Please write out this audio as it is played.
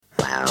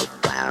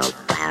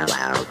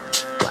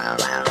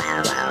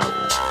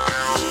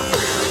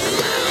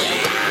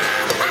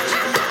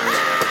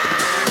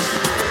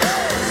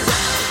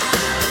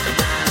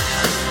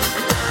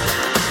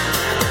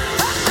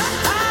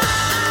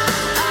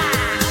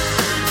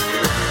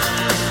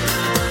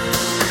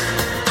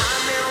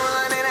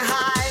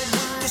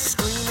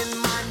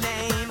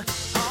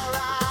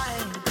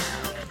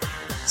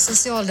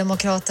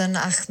Socialdemokraten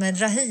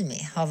Ahmed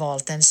Rahimi har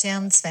valt en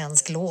känd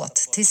svensk låt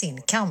till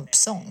sin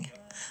kampsång.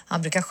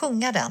 Han brukar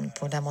sjunga den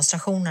på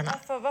demonstrationerna.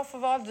 Varför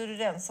valde du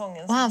den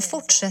sången? Och han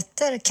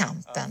fortsätter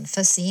kampen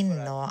för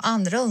sin och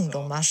andra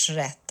ungdomars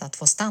rätt att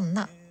få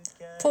stanna.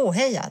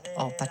 Påhejad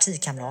av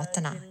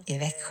partikamraterna i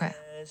Växjö.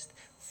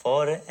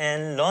 För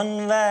en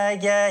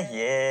långväga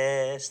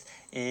gäst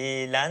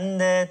i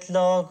landet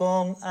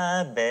lagom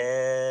är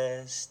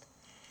bäst.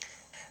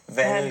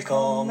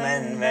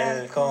 Välkommen,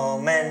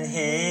 välkommen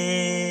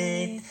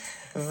hit,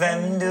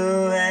 vem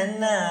du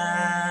än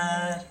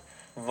är,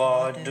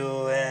 vad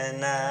du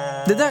än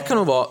är. Det där kan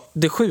nog vara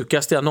det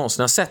sjukaste jag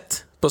någonsin har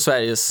sett på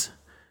Sveriges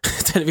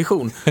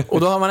television. Och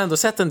då har man ändå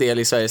sett en del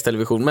i Sveriges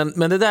television.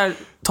 Men det där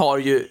tar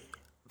ju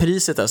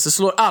priset, alltså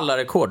slår alla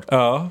rekord.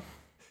 Ja.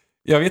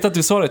 Jag vet att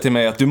du sa det till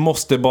mig att du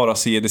måste bara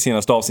se det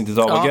senaste avsnittet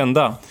av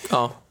Agenda.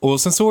 Ja.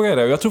 Och sen såg jag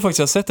det och jag tror faktiskt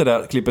jag har sett det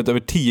där klippet över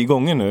 10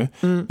 gånger nu.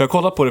 Jag har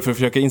kollat på det för att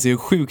försöka inse hur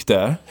sjukt det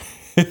är.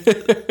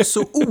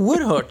 Så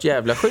oerhört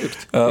jävla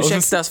sjukt.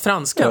 Ursäkta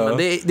franska, men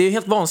det är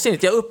helt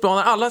vansinnigt. Jag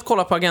uppmanar alla att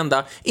kolla på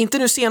Agenda. Inte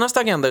nu senaste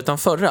Agenda utan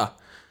förra.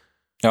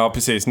 Ja,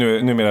 precis.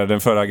 Numera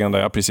den förra Agenda,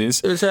 ja,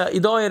 precis. Det vill säga,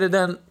 idag är det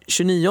den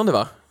 29,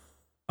 va?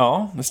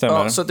 Ja, det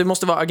stämmer. Ja, så det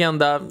måste vara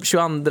Agenda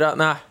 22,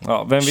 nej.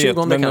 Ja, vem vet,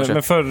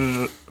 men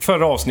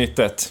förra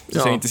avsnittet,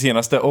 så inte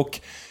senaste. Och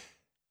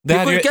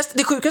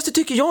det sjukaste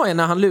tycker jag är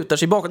när han lutar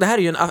sig bakåt. Det här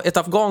är ju ett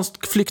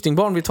afghanskt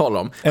flyktingbarn vi talar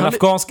om. En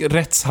afghansk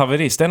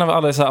rättshaverist. En av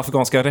alla dessa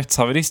afghanska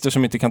rättshaverister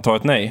som inte kan ta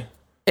ett nej.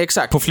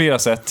 Exakt. På flera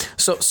sätt.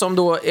 Som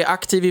då är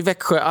aktiv i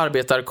Växjö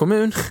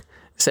arbetarkommun.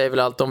 Säger väl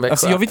allt om Växjö.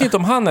 Alltså jag vet inte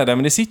om han är där,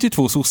 men det sitter ju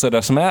 2 sossar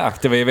där som är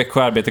aktiva i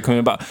Växjö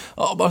arbetarkommun.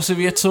 Bara så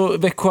vet så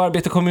Växjö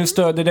arbetarkommun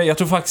stöder det. Jag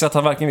tror faktiskt att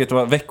han varken vet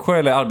vad Växjö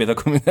eller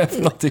arbetarkommun är för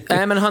någonting.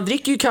 Nej, men han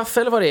dricker ju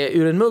kaffe eller vad det är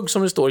ur en mugg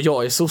som det står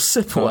jag är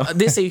sosse på. Ja.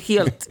 Det ser ju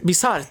helt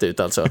bizarrt ut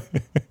alltså.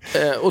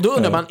 Och då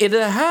undrar man, är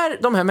det här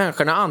de här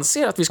människorna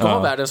anser att vi ska ha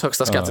världens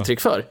högsta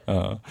skattetryck för?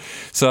 Ja.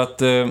 Så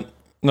att...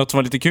 Något som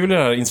var lite kul i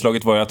det här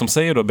inslaget var ju att de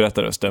säger då,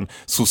 berättarrösten,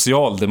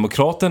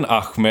 socialdemokraten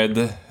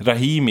Ahmed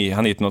Rahimi,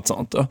 han heter något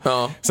sånt då.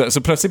 Ja.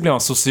 Så plötsligt blir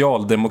han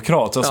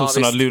socialdemokrat, så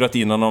sossarna har lurat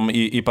in honom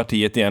i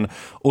partiet igen.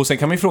 Och sen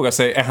kan man ju fråga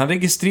sig, är han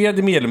registrerad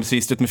i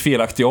medlemsregistret med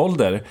felaktig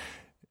ålder?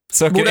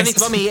 Borde han inte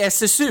vara med i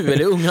SSU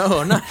eller Unga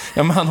Örnar?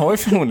 Ja, men han har ju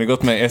förmodligen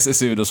gått med i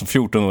SSU då som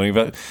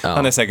 14-åring.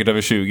 Han är säkert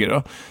över 20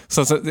 då.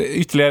 Så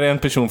ytterligare en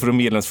person för att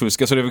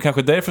medlemsfuska. Så det är väl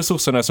kanske därför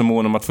sossarna är så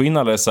måna om att få in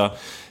alla dessa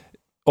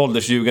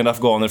åldersljugande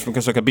afghaner för de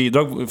kan söka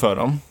bidrag för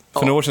dem. För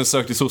några år sedan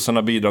sökte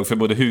sossarna bidrag för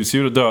både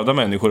husdjur och döda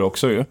människor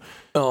också ju.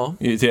 Ja.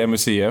 Till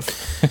MUCF.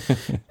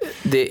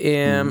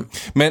 Det är...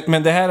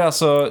 Men det här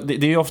alltså, det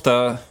är ju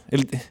ofta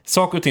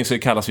saker och ting som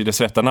kallas vid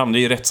dess rätta namn. Det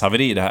är ju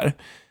rättshaveri det här.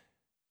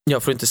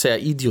 Jag får inte säga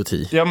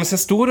idioti. Ja, men sen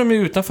står de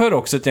ju utanför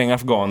också ett gäng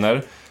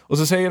afghaner. Och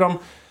så säger de...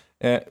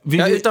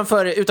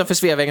 utanför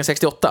Sveavägen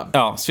 68.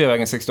 Ja,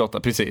 Sveavägen 68,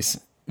 precis.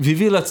 Vi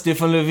vill att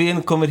Stefan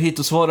Löfven kommer hit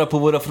och svarar på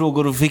våra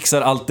frågor och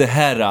fixar allt det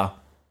här.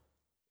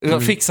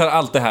 Fixar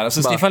allt det här.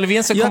 Alltså, Stefan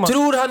Löfven ska komma... Jag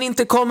tror han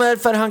inte kommer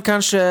för han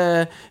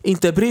kanske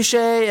inte bryr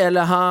sig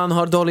eller han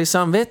har dålig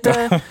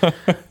samvete.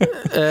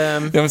 Ja,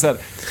 men så här,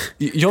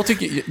 jag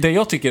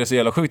tycker är så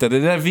jävla sjukt att det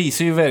där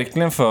visar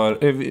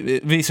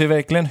ju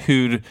verkligen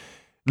hur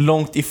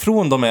långt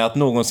ifrån de är att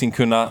någonsin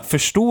kunna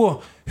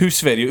förstå hur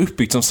Sverige är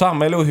uppbyggt som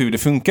samhälle och hur det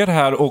funkar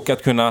här och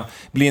att kunna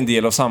bli en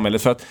del av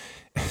samhället. För att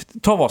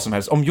ta vad som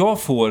helst. Om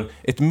jag får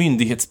ett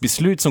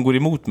myndighetsbeslut som går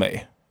emot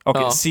mig.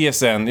 Okej,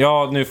 CSN,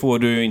 nu får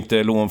du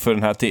inte lån för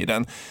den här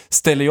tiden.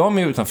 Ställer jag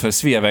mig utanför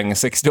Sveavägen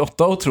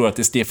 68 och tror att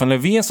det är Stefan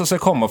Löfven som ska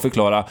komma och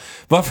förklara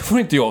varför får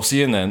inte jag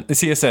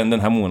CSN den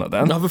här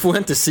månaden? Varför får jag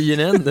inte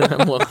CNN den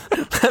här månaden?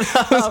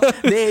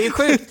 Det är ju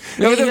sjukt.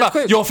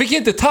 Jag fick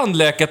inte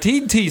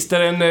tandläkartid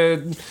tisdagen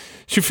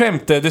 25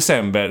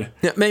 december.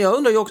 Ja, men jag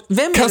undrar ju också,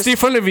 kan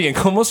Stefan Löfven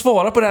komma och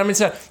svara på det här? Men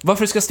så här,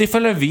 varför ska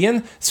Stefan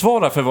Löfven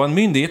svara för vad en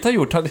myndighet har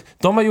gjort?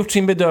 De har gjort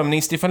sin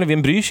bedömning, Stefan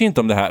Löfven bryr sig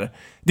inte om det här.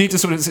 Det är inte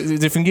så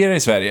det fungerar i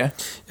Sverige.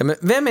 Ja, men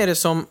vem är det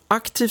som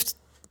aktivt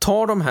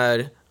tar de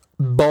här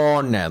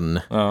barnen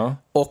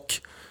och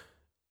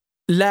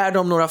lär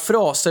dem några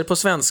fraser på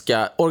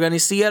svenska,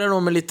 organiserar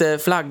dem med lite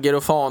flaggor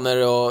och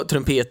faner och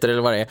trumpeter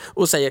eller vad det är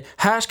och säger,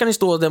 här ska ni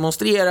stå och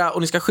demonstrera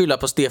och ni ska skylla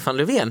på Stefan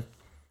Löfven?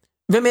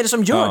 Vem är det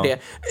som gör det?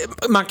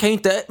 Man kan ju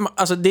inte,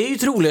 alltså det är ju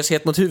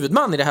trolöshet mot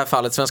huvudman i det här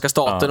fallet, svenska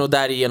staten och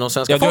därigenom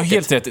svenska folket. Ja, du har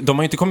helt rätt. De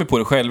har inte kommit på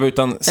det själva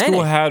utan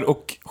stå här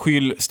och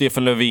skyll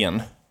Stefan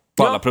Löfven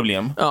på alla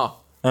problem.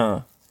 Ja.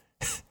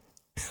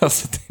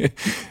 Alltså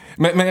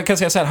men jag kan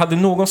säga så här, hade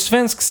någon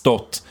svensk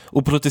stått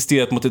och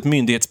protesterat mot ett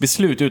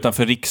myndighetsbeslut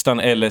utanför riksdagen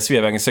eller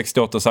Sveavägen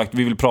 68 och sagt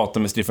vi vill prata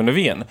med Stefan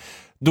Löfven,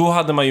 då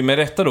hade man ju med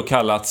rätta då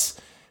kallats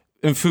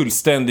en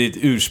fullständigt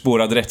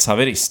urspårad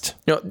rättshaverist.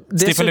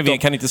 Stefan Löfven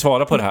kan inte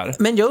svara på det här.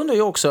 Men jag undrar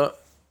ju också,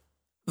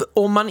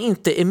 om man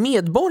inte är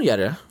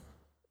medborgare,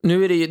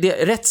 nu är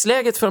det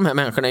rättsläget för de här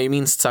människorna är ju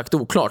minst sagt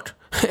oklart.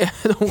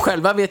 De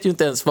själva vet ju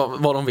inte ens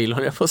vad de vill,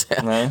 håller jag på att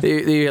säga. Det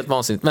är ju helt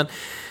vansinnigt. Men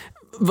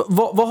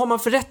vad har man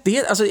för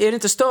rättighet? Alltså, är det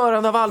inte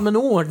störande av allmän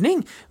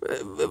ordning?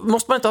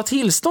 Måste man inte ha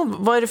tillstånd?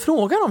 Vad är det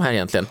frågan om här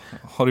egentligen?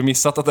 Har du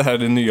missat att det här är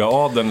den nya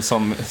adeln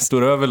som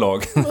står över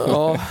lag?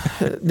 Ja,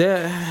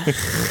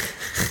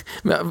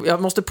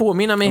 jag måste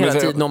påminna mig hela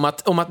tiden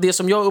om att det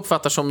som jag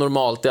uppfattar som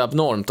normalt är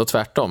abnormt och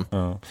tvärtom.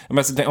 Ja.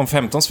 Men om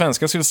 15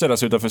 svenskar skulle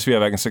ställas utanför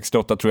Sveavägen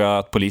 68 tror jag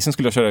att polisen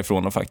skulle köra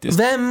ifrån dem faktiskt.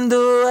 Vem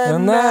du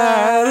än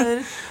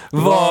är,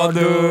 vad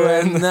du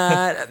än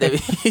är. Det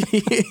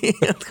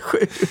är helt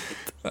sjukt.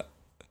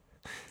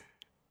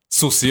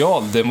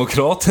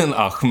 Socialdemokraten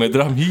Ahmed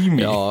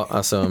Rahimi. Ja,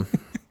 alltså...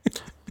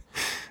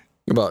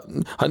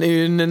 Han är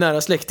ju en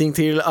nära släkting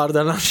till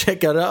Ardalan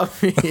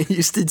Shekarabi,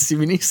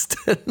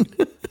 justitieministern.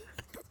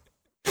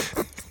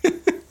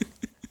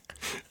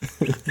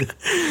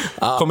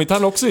 Kom inte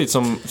han också hit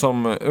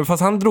som...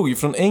 Fast han drog ju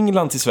från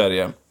England till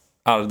Sverige,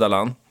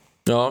 Ardalan.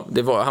 Ja,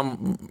 det var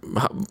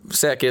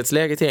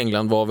säkerhetsläget i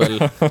England var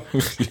väl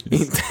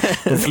inte...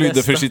 De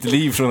flydde för sitt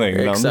liv från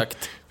England.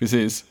 Exakt.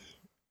 Precis.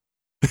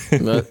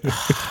 Men,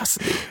 alltså,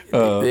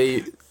 det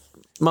är,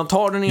 man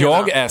tar den ena.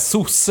 Jag är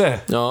sosse.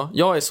 Ja,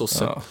 jag är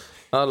sosse. Ja.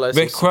 Alla är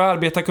Växjö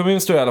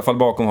arbetarkommun står i alla fall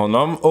bakom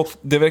honom. Och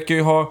det verkar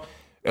ju ha...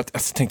 Jag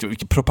tänkte,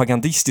 vilket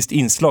propagandistiskt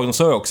inslag. De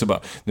sa ju också bara,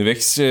 nu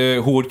väcks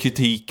hård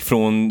kritik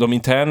från de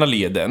interna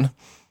leden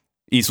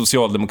i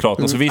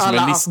Socialdemokraterna. Så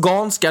alla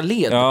afghanska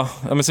led. Ja,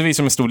 men så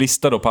visar de en stor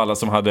lista då på alla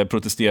som hade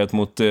protesterat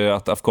mot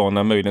att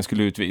afghanerna möjligen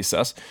skulle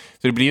utvisas.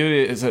 Så det blir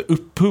ju så här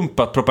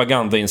uppumpat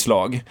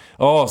propagandainslag.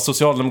 Ja,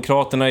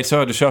 Socialdemokraterna i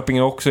Söderköping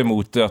är också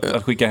emot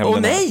att skicka hem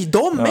den här. Nej,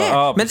 de med!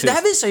 Ja, men det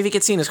här visar ju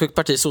vilket sinnessjukt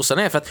parti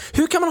sossarna är. För att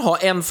hur kan man ha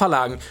en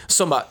falang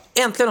som bara,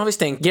 äntligen har vi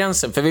stängt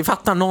gränsen, för vi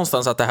fattar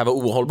någonstans att det här var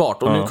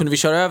ohållbart. Och nu kunde vi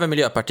köra över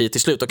Miljöpartiet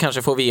till slut och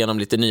kanske får vi igenom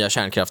lite nya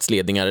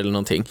kärnkraftsledningar eller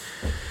någonting.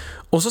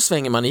 Och så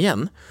svänger man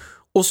igen.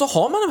 Och så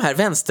har man de här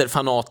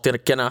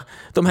vänsterfanatikerna,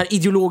 de här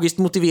ideologiskt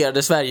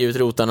motiverade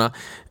Sverigeutrotarna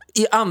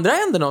i andra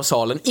änden av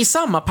salen, i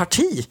samma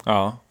parti.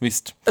 Ja,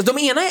 visst. De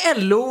ena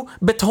är LO,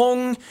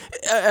 betong,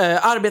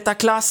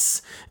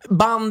 arbetarklass,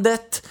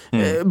 bandet,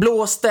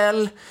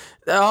 blåställ.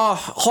 Ja,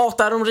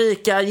 hatar de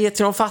rika, ge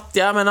till de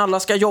fattiga, men alla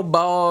ska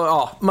jobba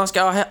och man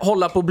ska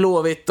hålla på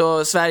Blåvitt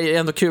och Sverige är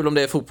ändå kul om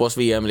det är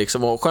fotbolls-VM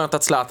liksom, och skönt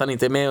att Zlatan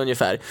inte är med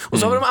ungefär. Och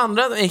så har vi de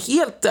andra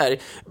helt där,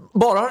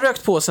 bara har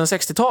rökt på sedan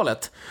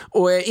 60-talet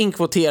och är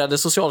inkvoterade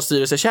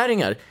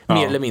socialstyrelsekärringar,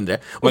 mer eller mindre.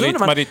 Och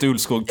Marit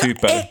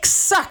Ulskog-typer. Ja,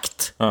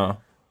 exakt!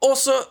 Ja.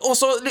 Och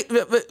så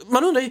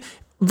man undrar ju,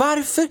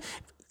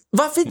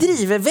 varför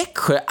driver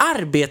Växjö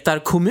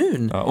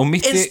arbetarkommun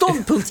en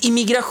ståndpunkt i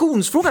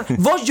migrationsfrågan?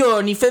 Vad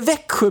gör ni för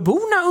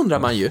Växjöborna, undrar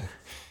man ju.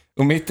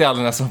 Och mitt i all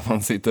den här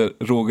sommaren sitter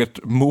Robert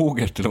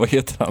Mogert, eller vad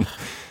heter han?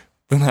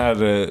 Den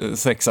här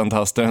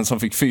sexantastaren som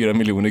fick 4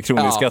 miljoner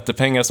kronor i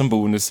skattepengar som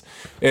bonus.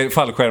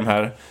 Fallskärm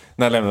här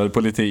när han lämnade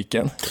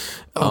politiken.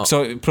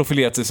 Också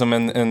profilerat sig som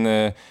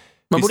en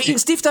man borde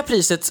instifta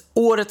priset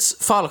Årets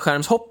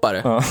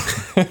fallskärmshoppare. Ja.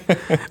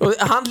 Och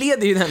han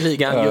leder ju den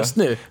ligan just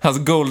nu. Hans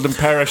golden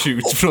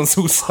parachute från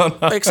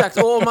sossarna. Exakt,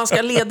 och om man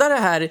ska leda det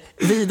här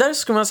vidare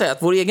så ska man säga att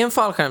vår egen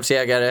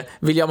fallskärmsjägare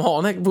William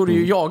Hane borde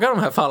ju jaga de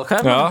här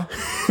fallskärmarna.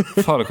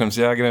 Ja,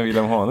 fallskärmsjägaren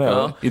William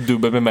Hane i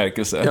dubbel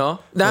bemärkelse. Ja,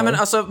 nej, men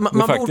alltså,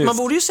 man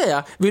borde ju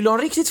säga, vill du ha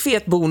en riktigt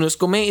fet bonus,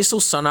 gå med i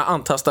sossarna,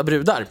 antasta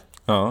brudar.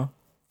 Ja,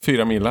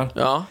 4 millar.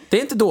 Ja, det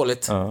är inte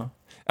dåligt. Ja.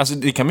 Alltså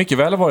det kan mycket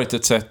väl ha varit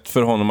ett sätt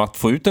för honom att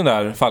få ut den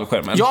där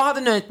fallskärmen. Jag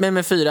hade nöjt mig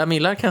med 4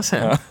 millar, kan jag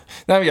säga. Ja.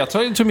 Nej, jag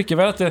tror mycket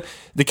väl att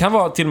det kan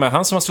vara till och med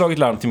han som har slagit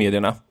larm till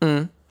medierna.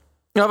 Mm.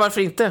 Ja,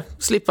 varför inte?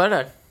 Slippa det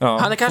där. Ja,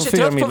 han är kanske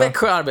trött på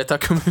Växjö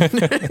arbetarkommun.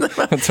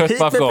 Trött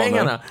på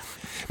afghanerna.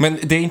 Men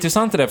det är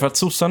intressant det där, för att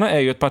sossarna är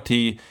ju ett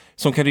parti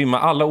som kan rymma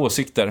alla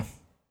åsikter.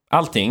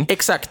 Allting.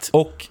 Exakt.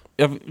 Och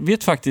jag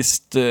vet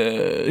faktiskt...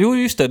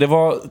 det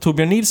var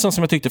Torbjörn Nilsson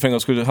som jag tyckte för en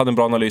gång hade en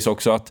bra analys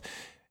också, att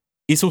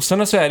i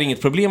sossarna så är det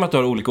inget problem att du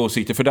har olika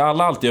åsikter, för det är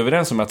alla alltid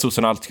överens om att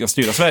sossarna alltid ska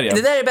styra Sverige.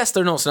 Det där är det bästa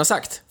du någonsin har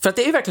sagt. För att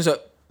det är ju verkligen så,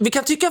 vi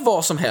kan tycka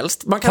vad som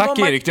helst. Man kan Tack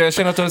Erik, jag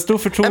känner att du har stor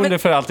förtroende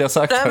för allt jag har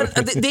sagt.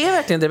 Det är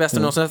verkligen det bästa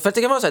du någonsin har sagt. För att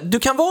det kan vara så här, du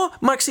kan vara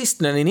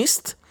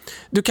marxist-leninist,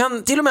 du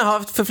kan till och med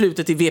ha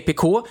förflutet i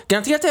VPK,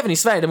 garanterat även i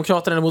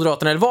Sverigedemokraterna eller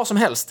Moderaterna eller vad som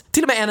helst.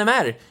 Till och med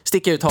NMR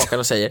sticker ut hakan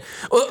och säger.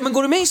 Men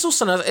går du med i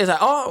sossarna är det så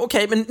här,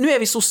 okej, men nu är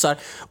vi sossar.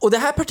 Och det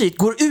här partiet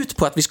går ut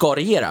på att vi ska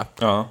regera.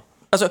 Ja.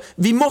 Alltså,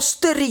 vi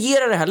måste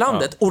regera det här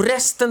landet och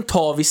resten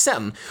tar vi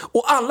sen.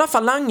 Och alla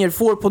falanger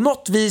får på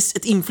något vis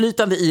ett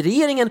inflytande i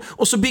regeringen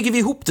och så bygger vi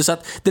ihop det så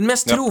att den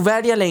mest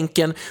trovärdiga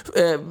länken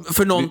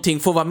för någonting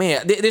får vara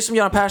med. Det är som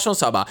Göran Persson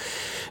sa bara,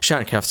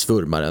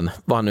 kärnkraftsvurmaren,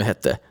 vad han nu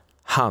hette,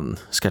 han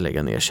ska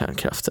lägga ner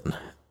kärnkraften.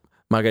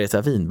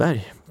 Margareta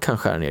Winberg kan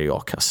skära ner i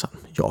a-kassan.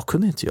 Jag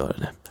kunde inte göra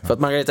det. För att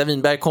Margareta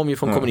Winberg kom ju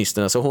från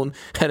kommunisterna, så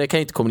henne kan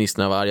inte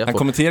kommunisterna vara arga på. Han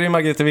kommenterar ju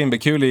Margareta Winberg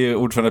kul i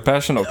ordförande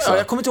Persson också. Ja,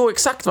 jag kommer inte ihåg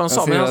exakt vad han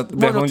sa. Men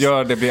det hon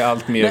gör, det blir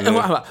allt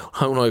mer...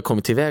 Hon har ju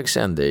kommit till vägs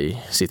ände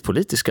i sitt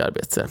politiska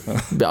arbete.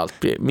 Det blir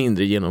allt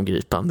mindre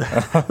genomgripande.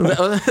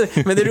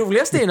 Men det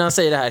roligaste är när han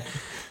säger det här.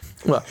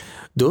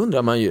 Då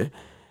undrar man ju,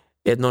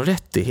 är det någon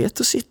rättighet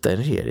att sitta i en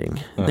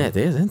regering? Nej,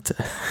 det är det inte.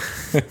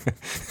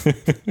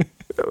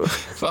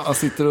 Fan, han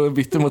sitter och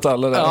bitter mot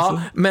alla där. Ja,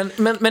 alltså.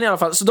 men i alla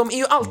fall, så de är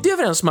ju alltid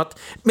överens om att,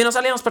 medan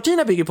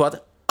allianspartierna bygger på att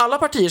alla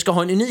partier ska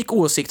ha en unik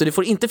åsikt och det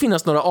får inte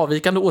finnas några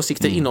avvikande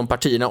åsikter inom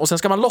partierna, och sen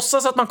ska man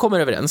låtsas att man kommer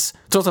överens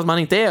trots att man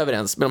inte är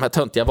överens med de här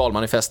töntiga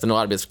valmanifesten och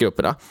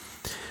arbetsgrupperna.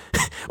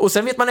 Och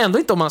sen vet man ändå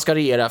inte om man ska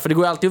regera, för det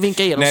går ju alltid att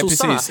vinka igenom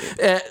sossarna.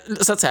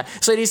 Så att säga.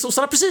 Så är det i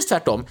sossarna precis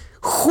tvärtom.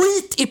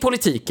 Skit i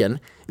politiken.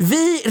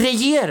 Vi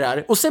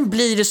regerar och sen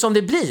blir det som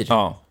det blir.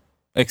 Ja,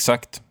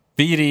 exakt.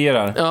 Vi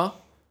regerar. Ja.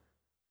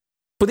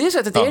 På det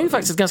sättet är det ju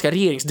faktiskt ett ganska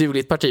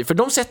regeringsdugligt parti, för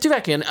de sätter ju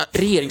verkligen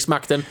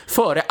regeringsmakten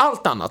före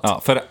allt annat.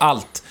 Ja, före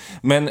allt.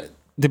 Men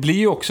det blir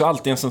ju också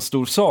alltid en sån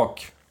stor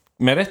sak.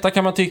 Med rätta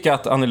kan man tycka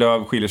att Annie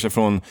Lööf skiljer sig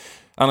från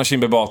Anna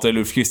Kinberg Batra eller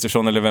Ulf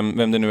Kristersson eller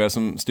vem det nu är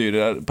som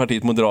styr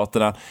partiet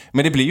Moderaterna.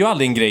 Men det blir ju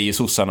aldrig en grej i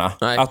sossarna.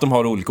 Nej. Att de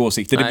har olika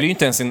åsikter. Nej. Det blir ju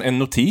inte ens en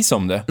notis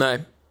om det.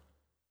 Nej.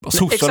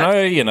 Sossarna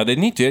är enade.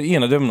 Ni är inte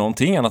enade om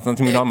någonting annat än att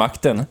de vill ha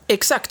makten.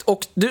 Exakt,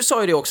 och du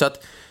sa ju det också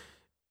att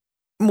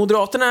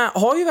Moderaterna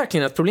har ju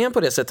verkligen ett problem på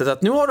det sättet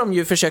att nu har de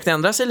ju försökt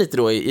ändra sig lite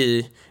då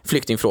i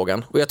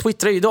flyktingfrågan. Och jag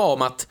twittrar ju idag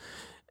om att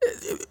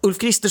Ulf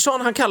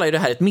Kristersson, han kallar ju det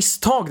här ett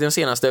misstag, den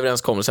senaste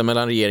överenskommelsen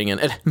mellan regeringen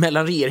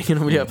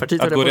och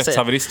Miljöpartiet. Att gå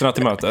rättshaveristerna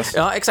till mötes.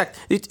 Ja, exakt.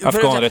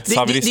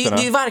 Afghanrättshaveristerna.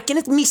 Det är ju varken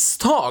ett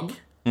misstag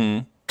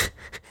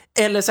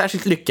eller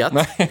särskilt lyckat.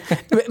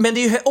 Men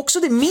det är ju också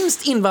det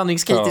minst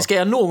invandringskritiska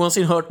jag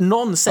någonsin hört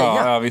någon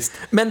säga. Ja, visst.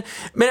 Men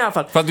i alla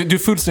fall. För du är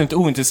fullständigt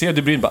ointresserad,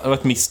 du bryr dig bara av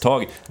ett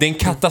misstag. Det är en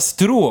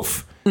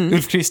katastrof,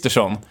 Ulf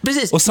Kristersson.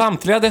 Precis. Och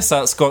samtliga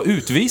dessa ska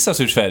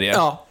utvisas ur Sverige.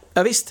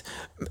 Ja, visst.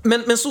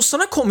 Men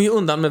sossarna kommer ju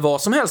undan med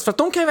vad som helst. För att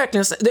de kan ju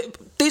verkligen...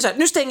 Det är ju så här,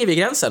 nu stänger vi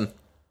gränsen.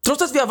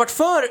 Trots att vi har varit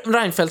för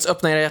Reinfeldts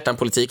öppna era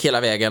hjärtan-politik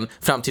hela vägen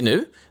fram till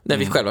nu, när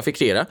vi själva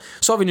fick regera,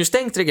 så har vi nu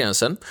stängt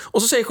gränsen.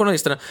 Och så säger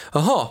journalisterna,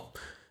 jaha,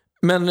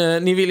 men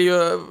ni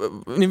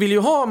vill ju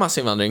ha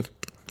massinvandring,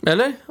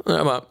 eller?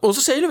 Och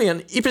så säger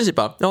Löfven i princip,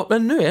 ja,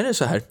 men nu är det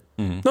så här.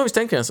 Nu har vi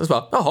stängt gränsen. Så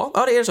bara, jaha,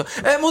 ja, det är så.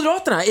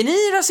 Moderaterna, är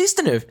ni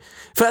rasister nu?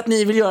 För att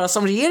ni vill göra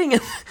som regeringen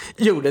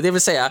gjorde, det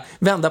vill säga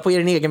vända på er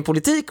egen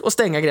politik och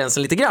stänga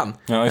gränsen lite grann.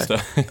 Ja, just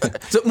det.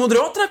 Så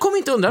Moderaterna kommer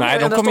inte undan. Nej,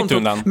 de kommer inte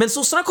undan. Men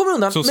sossarna kommer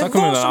undan med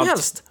vad som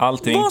helst.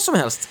 Allting. Vad som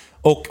helst.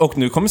 Och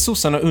nu kommer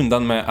sossarna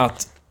undan med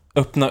att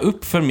öppna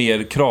upp för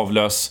mer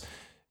kravlös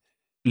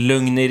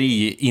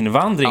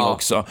lögneri-invandring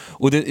också.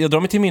 Och jag drar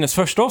mig till minnes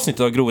första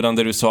avsnittet av Grodan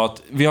där du sa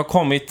att vi har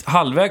kommit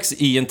halvvägs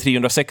i en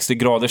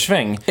 360-graders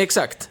sväng.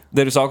 Exakt.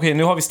 Där du sa, okej,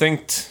 nu har vi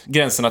stängt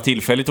gränserna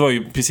tillfälligt. Det var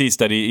ju precis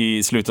där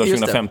i slutet av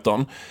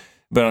 2015,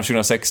 början av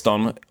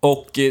 2016.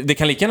 Och det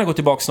kan lika gärna gå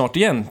tillbaka snart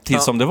igen till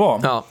som det var.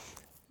 Ja.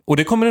 Och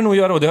det kommer det nog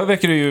göra, och det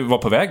verkar ju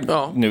vara på väg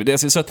nu.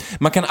 Det är så att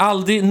man kan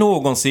aldrig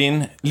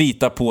någonsin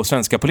lita på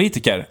svenska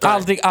politiker.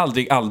 Nej.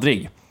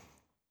 Aldrig.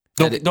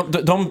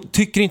 De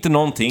tycker inte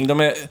någonting. De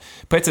är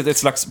på ett sätt ett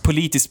slags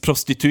politiskt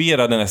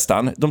prostituerade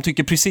nästan. De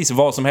tycker precis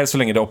vad som helst så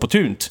länge det är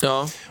opportunt.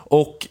 Ja.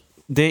 Och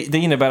det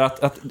innebär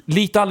att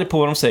lita aldrig på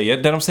vad de säger.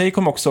 Det de säger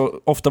kommer också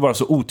ofta vara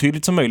så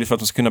otydligt som möjligt för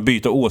att de ska kunna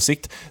byta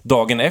åsikt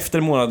dagen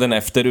efter, månaden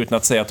efter, utan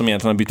att säga att de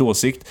egentligen har bytt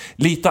åsikt.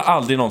 Lita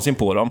aldrig någonsin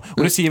på dem.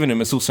 Och det ser vi nu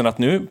med sossen, att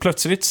nu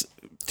plötsligt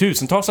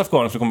tusentals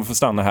afghaner som kommer få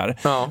stanna här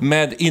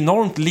med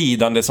enormt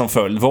lidande som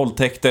följd.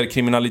 Våldtäkter,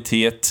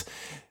 kriminalitet,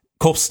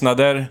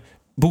 kostnader,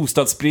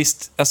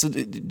 bostadsbrist. Alltså,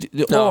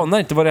 du anar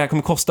inte vad det här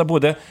kommer kosta.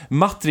 Både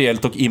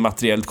materiellt och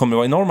immateriellt kommer det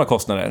vara enorma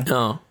kostnader.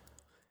 Ja.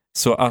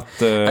 Så att...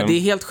 det är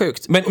helt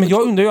sjukt. Men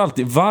jag undrar ju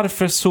alltid,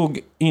 varför såg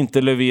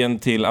inte Löfven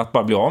till att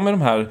bara bli av med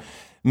de här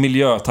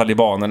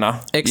miljötalibanerna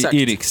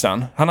i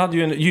riksdagen? Han hade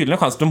ju en gyllene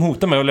chans. De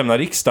hotade med att lämna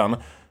riksdagen.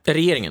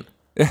 Regeringen.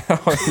 Ja,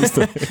 just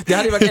det. Det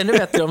hade ju varit ännu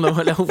bättre om de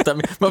hade hotat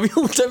med. Vad vi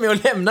hotar med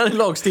att lämna den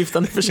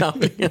lagstiftande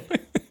församlingen.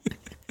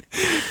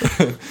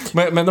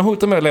 men de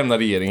hotar med att lämna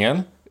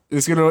regeringen.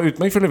 Det skulle vara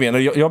utmärkt för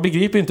Löfven. Jag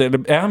begriper inte,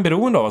 är han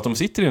beroende av att de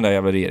sitter i den där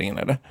jävla regeringen,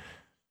 eller?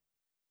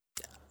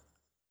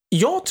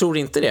 Jag tror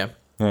inte det.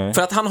 Nej.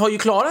 För att han har ju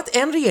klarat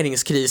en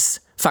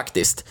regeringskris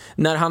faktiskt,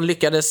 när han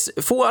lyckades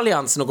få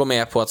alliansen att gå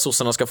med på att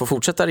sossarna ska få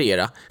fortsätta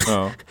regera.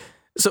 Ja.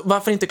 Så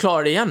varför inte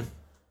klara det igen?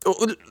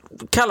 Och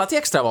kalla till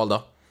extraval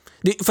då.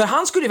 För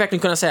han skulle ju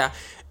verkligen kunna säga,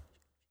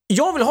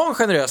 jag vill ha en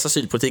generös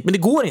asylpolitik, men det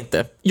går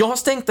inte. Jag har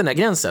stängt den här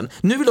gränsen.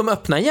 Nu vill de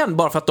öppna igen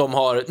bara för att de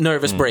har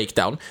nervous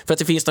breakdown. För att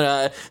det finns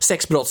några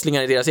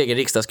sexbrottslingar i deras egen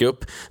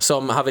riksdagsgrupp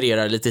som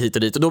havererar lite hit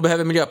och dit. Och då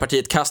behöver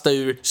Miljöpartiet kasta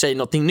ur sig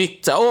någonting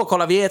nytt. Så,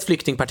 kolla, vi är ett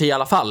flyktingparti i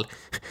alla fall.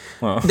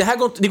 Ja. Det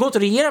går inte att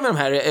regera med de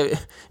här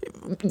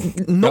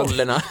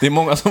nollorna. Ja, det är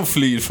många som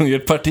flyr från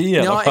ert parti i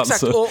alla fall. Exakt.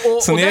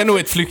 Så ni är nog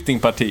ett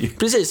flyktingparti.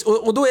 Precis,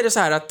 och då är det så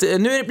här att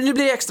nu blir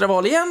det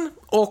extraval igen.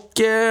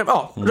 Och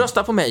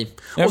rösta på mig.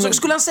 Och så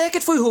skulle han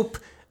säkert få ihop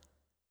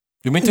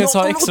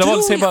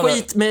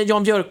skit med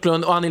Jan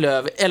Björklund och Annie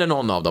Lööf eller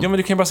någon av dem. Ja, men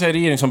du kan bara säga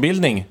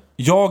regeringsombildning.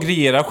 Jag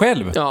regerar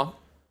själv. Ja.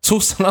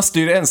 Sossarna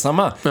styr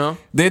ensamma. Ja.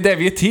 Det är det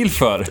vi är till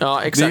för.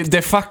 Ja, exakt. Det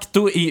de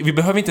facto vi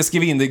behöver inte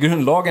skriva in det i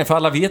grundlagen, för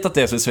alla vet att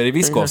det är så i Sverige.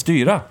 Vi ska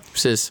styra.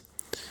 Precis.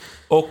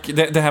 Och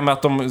det här med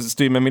att de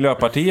styr med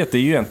Miljöpartiet, det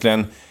är ju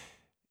egentligen...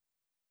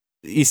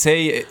 i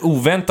sig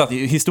oväntat,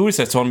 historiskt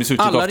sett så har de ju suttit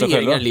alla ofta själva. Alla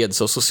regeringar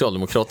leds av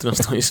Socialdemokraterna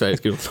står i Sveriges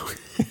grundlag.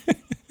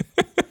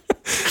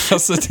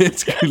 Alltså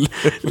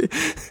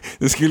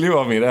det skulle ju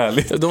vara mer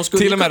ärligt.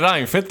 Till och med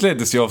Reinfeldt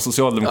leddes ju av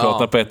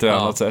Socialdemokraterna på ett eller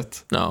annat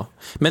sätt. Ja.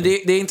 Men det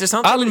är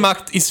intressant. All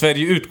makt i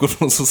Sverige utgår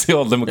från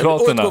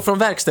Socialdemokraterna. Utgår från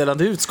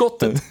verkställande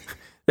utskottet.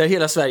 Där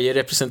hela Sverige är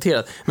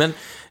representerat. Men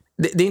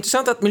det är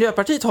intressant att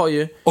Miljöpartiet har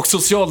ju... Och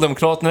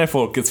Socialdemokraterna är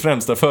folkets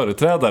främsta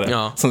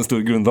företrädare, som det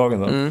stod i grundlagen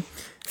då.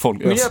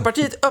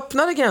 Miljöpartiet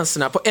öppnade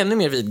gränserna på ännu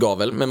mer vid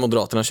gavel med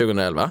Moderaterna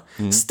 2011.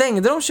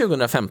 Stängde de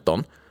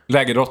 2015.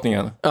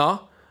 Lägerdrottningen.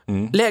 Ja.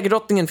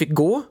 Lägerdrottningen fick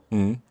gå.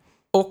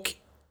 Och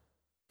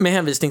med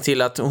hänvisning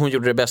till att hon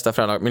gjorde det bästa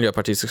för alla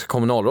miljöpartistiska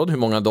kommunalråd, hur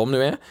många de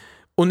nu är.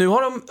 Och nu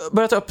har de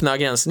börjat öppna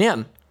gränsen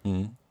igen.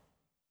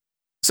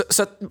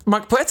 Så att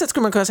på ett sätt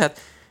skulle man kunna säga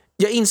att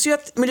jag inser ju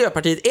att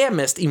Miljöpartiet är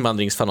mest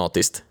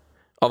invandringsfanatiskt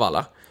av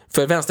alla.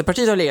 För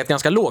Vänsterpartiet har legat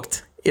ganska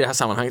lågt i det här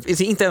sammanhanget.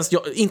 Inte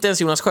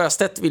ens Jonas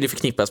Sjöstedt vill ju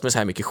förknippas med så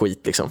här mycket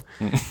skit liksom.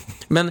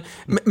 Men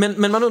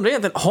man undrar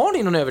egentligen, har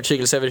ni någon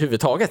övertygelse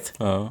överhuvudtaget?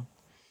 Ja,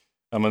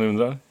 man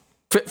undrar.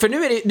 För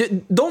nu är det,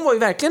 de var ju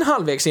verkligen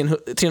halvvägs i en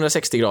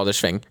 360-graders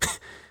sväng.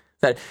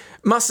 Där.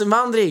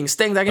 Massinvandring,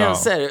 stängda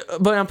gränser,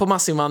 början på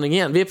massinvandring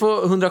igen. Vi är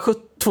på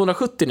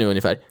 270 nu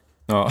ungefär.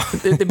 Ja.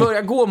 Det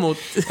börjar gå mot...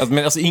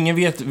 Men alltså, ingen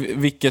vet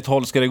vilket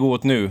håll ska det gå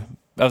åt nu.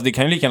 Alltså, det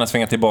kan ju lika gärna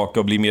svänga tillbaka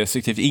och bli mer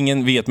restriktivt.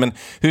 Ingen vet, men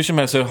hur som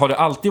helst så har det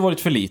alltid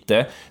varit för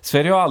lite.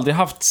 Sverige har aldrig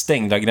haft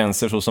stängda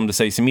gränser så som det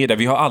sägs i media.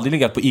 Vi har aldrig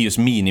legat på EUs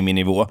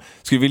miniminivå.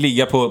 Skulle vi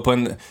ligga på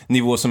en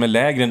nivå som är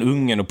lägre än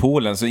Ungern och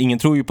Polen, så ingen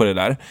tror ju på det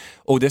där.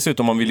 Och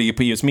dessutom om vi ligger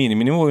på EUs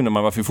miniminivå undrar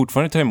man varför vi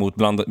fortfarande tar emot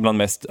bland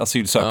mest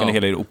asylsökande i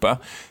hela Europa.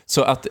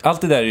 Så att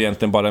allt det där är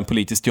egentligen bara en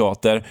politisk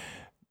teater.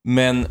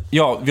 Men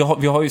ja,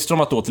 vi har ju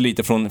stramat åt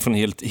lite från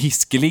helt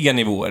hiskeliga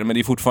nivåer, men det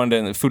är fortfarande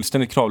en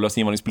fullständigt kravlös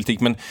invandringspolitik.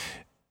 Men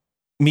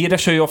media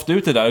kör ju ofta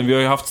ut det där. Vi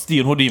har ju haft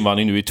stenhård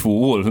invandring nu i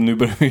 2 år, så nu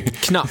börjar vi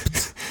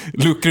knappt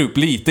luckra upp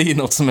lite i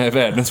något som är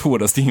världens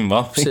hårdaste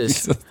invandring.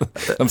 Precis.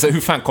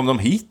 Hur fan kom de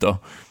hit då?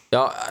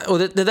 Ja, och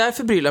det där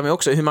förbryllar mig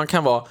också, hur man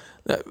kan vara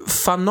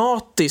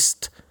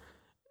fanatiskt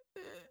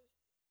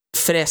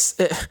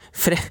frälst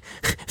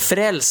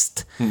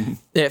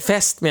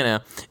fäst menar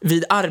jag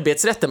vid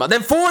arbetsrätten.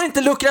 Den får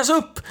inte luckras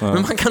upp,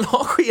 men man kan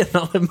ha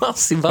skenande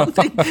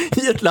massinvandring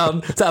i ett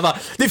land så här,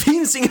 det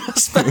finns inga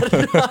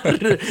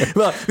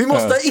spärrar, vi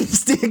måste ha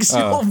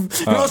instegsjobb,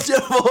 vi måste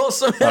göra vad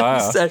som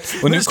helst.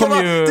 Och nu det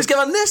ska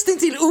vara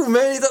nästintill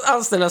omöjligt att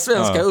anställa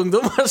svenska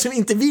ungdomar som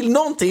inte vill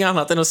någonting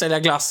annat än att sälja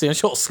glass i en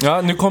kiosk.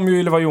 Ja, nu kommer ju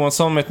Ylva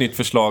Johansson med ett nytt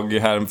förslag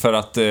här för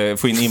att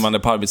få in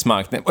invandrare på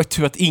arbetsmarknaden. Och jag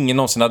tror att ingen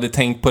någonsin hade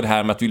tänkt på det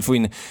här med att vi vill få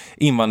in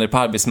invandrare på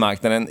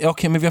arbetsmarknaden. Ja,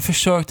 okej, men vi har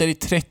försökt det i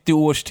 30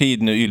 års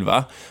tid nu,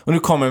 Ylva. Och nu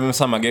kommer vi med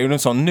samma grej. Och de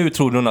sa, nu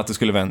tror hon att det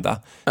skulle vända.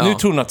 Ja. Nu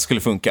tror hon att det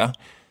skulle funka.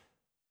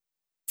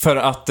 För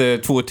att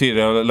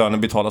 2/3 av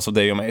lönen betalas av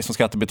dig och mig som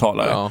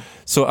skattebetalare. Ja.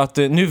 Så att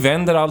nu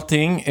vänder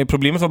allting.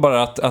 Problemet var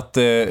bara att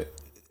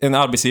en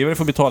arbetsgivare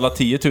får betala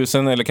 10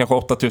 000 eller kanske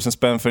 8 000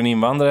 spänn för en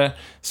invandrare.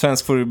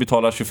 Svensk får du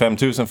betala 25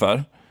 000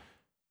 för.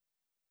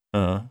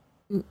 Ja.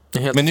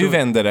 Men nu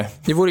vänder det.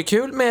 Det vore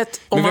kul med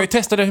ett... Men vi har ju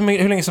testat det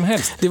hur länge som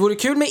helst. Det vore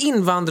kul med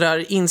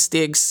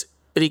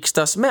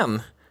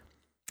invandrarinstegsriksdagsmän.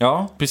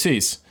 Ja,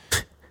 precis.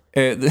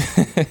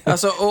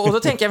 Alltså, och då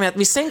tänker jag mig att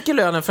vi sänker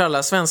lönen för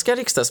alla svenska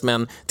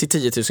riksdagsmän till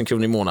 10 000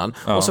 kronor i månaden.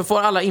 Ja. Och så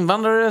får alla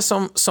invandrare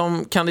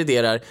som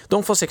kandiderar,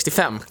 de får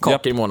 65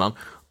 kakor i månaden.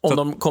 Om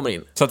de kommer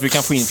in. Så att vi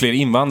kan få in fler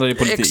invandrare i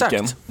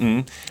politiken. Exakt.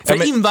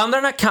 För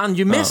invandrarna kan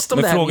ju mest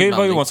om det här. Men fråga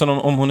Ylva Johansson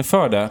om hon är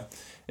för det.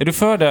 Är du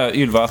för det,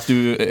 Ylva, att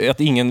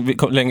ingen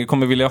längre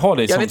kommer vilja ha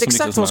dig som Jag vet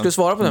exakt vad hon skulle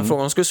svara på den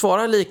frågan. Hon skulle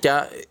svara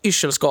lika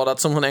yrselskadat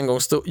som hon en gång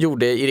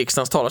gjorde i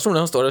riksdagens talarstol när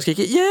hon står och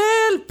skriker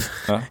hjälp!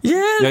 Ja.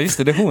 Hjälp! Ja, just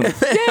det är hon.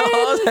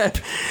 Hjälp!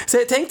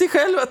 Så tänk dig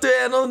själv att du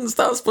är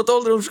någonstans på ett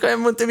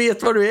ålderdomshem och inte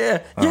vet var du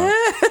är. Ja.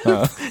 Hjälp!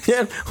 Ja.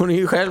 Hjälp! Hon är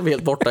ju själv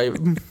helt borta i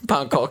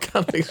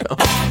pannkakan liksom.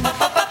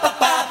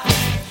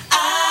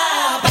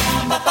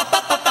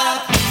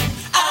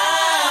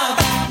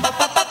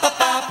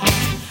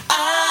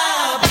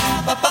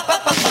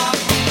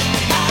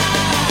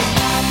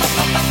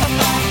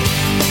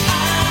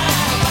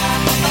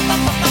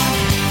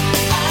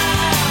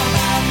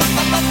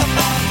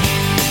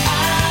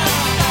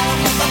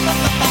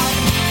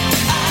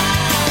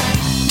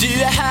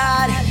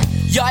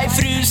 Jag är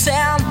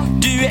frusen,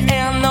 du är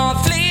en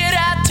av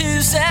flera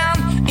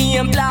tusen i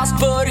en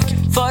plastburk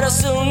för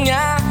att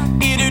sjunga.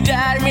 Är du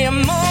där med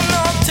mun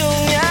och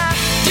tunga?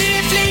 Du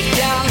är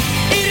flickan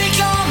i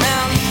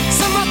reklamen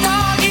som har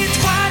tagit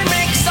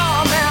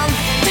skärmexamen.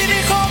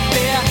 TV-shop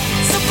är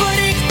så på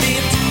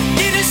riktigt,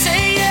 det du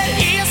säger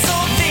är så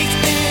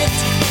viktigt.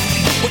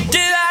 Och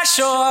du är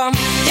så,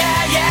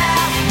 yeah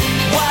yeah,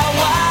 wow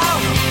wow.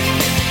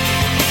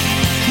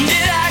 Du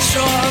är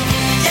så,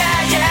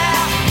 yeah yeah.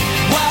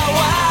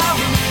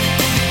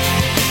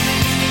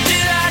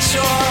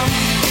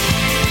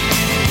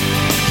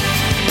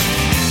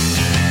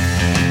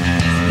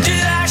 Du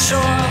är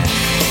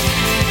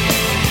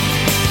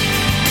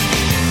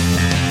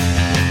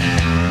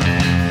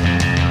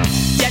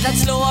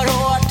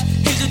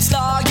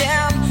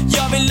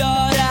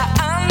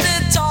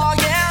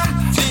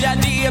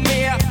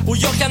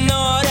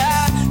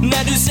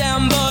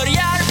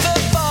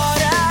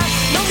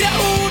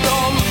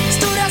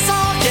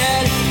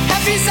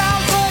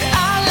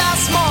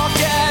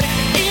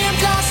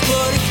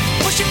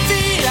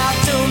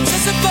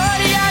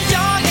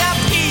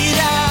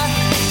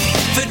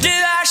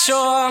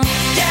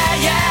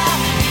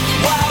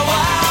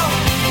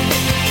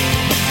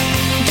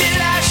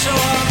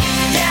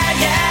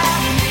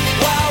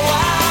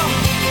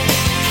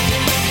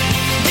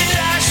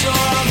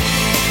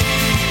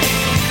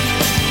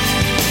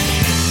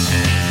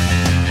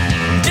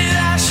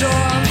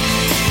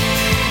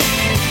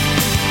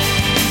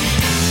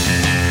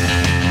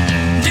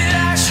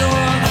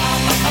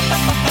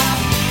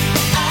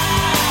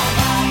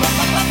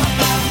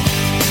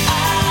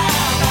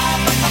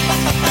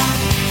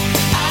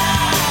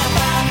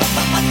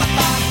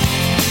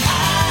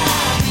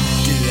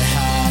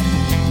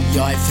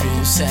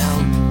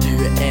tusen.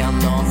 Du är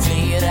en av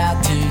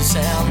flera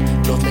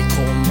tusen. Låt mig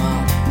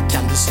komma,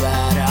 kan du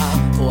svära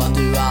på att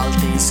du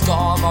alltid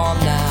ska vara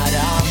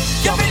nära.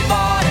 Jag vill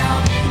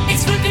bara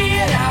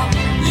explodera,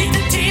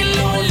 lite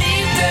till och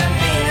lite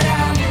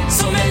mera.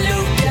 Som en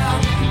lucka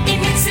i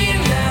mitt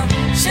sinne,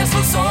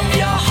 känslor som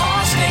jag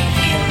har stängt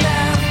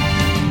inne.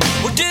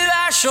 Och du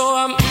är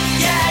så,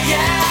 yeah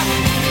yeah,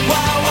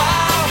 wow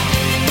wow.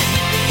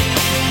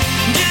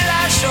 Du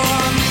är så,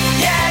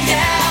 yeah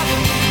yeah,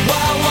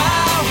 wow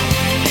wow.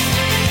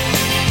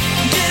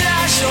 Du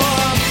är så,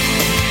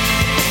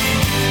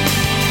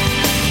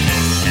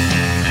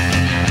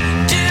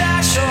 du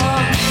är så,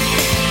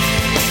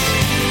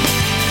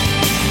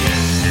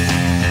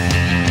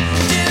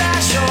 du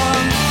är så,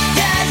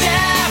 yeah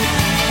yeah,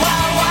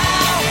 wow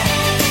wow.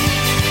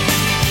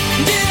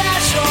 Du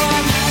är så,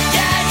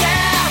 yeah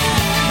yeah,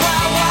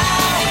 wow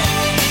wow.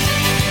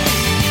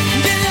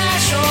 Du är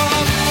så,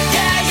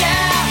 yeah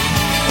yeah,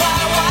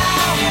 wow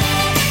wow.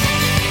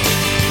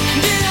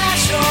 Du är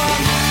så,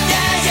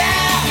 yeah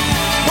yeah,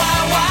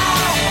 wow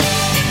wow.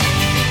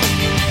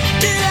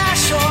 Du är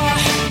så.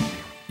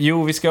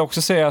 Jo, vi ska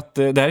också säga att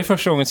det här är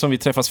första gången som vi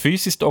träffas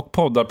fysiskt och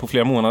poddar på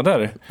flera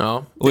månader.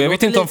 Ja. Och jag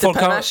vet inte om folk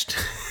perverst.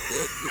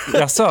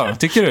 Jaså,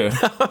 tycker du?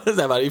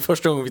 Det var ju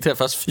första gången vi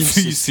träffas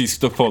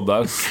Fysiskt och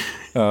poddar.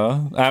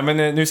 Ja. Nej, men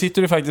nu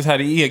sitter du faktiskt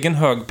här i egen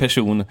hög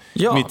person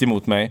mitt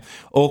emot mig.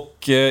 Och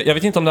jag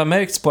vet inte om det har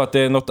märkts på att det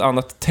är något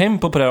annat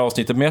tempo på det här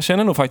avsnittet, men jag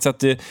känner nog faktiskt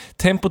att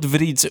tempot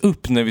vrids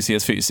upp när vi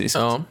ses fysiskt.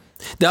 Ja.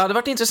 Det hade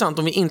varit intressant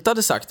om vi inte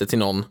hade sagt det till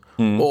någon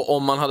och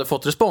om man hade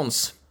fått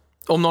respons.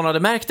 Om någon hade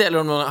märkt det eller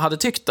om någon hade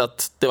tyckt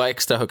att det var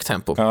extra högt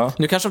tempo. Ja.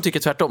 Nu kanske de tycker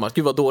tvärtom, att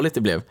gud vad dåligt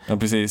det blev. Ja,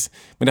 precis.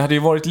 Men det hade ju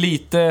varit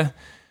lite...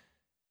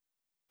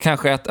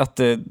 Kanske att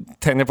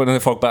tänja på den här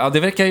folk bara, det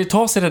verkar ju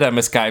ta sig det där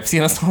med Skype.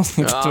 Senaste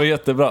avsnittet var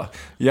jättebra.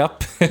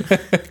 Japp.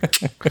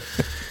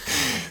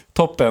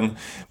 Toppen.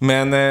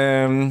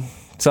 Men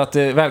så att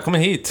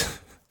välkommen hit.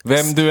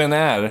 Vem du än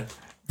är.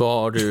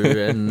 Var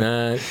du än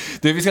är.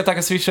 Du, vi ska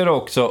tacka swishare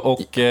också.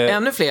 Och,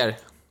 ännu fler.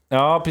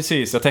 Ja,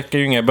 precis. Jag täcker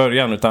ju inga i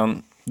början,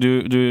 utan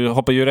du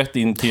hoppar ju rätt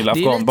in till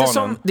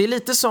afghanbarnen. Det är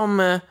lite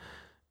som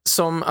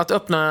att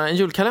öppna en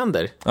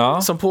julkalender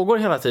som pågår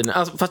hela tiden.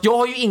 Alltså, för att jag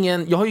har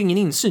ju ingen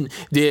insyn.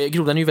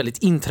 Grodan är ju väldigt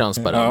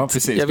intransparent. Ja,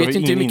 precis. Jag vet ju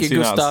inte hur mycket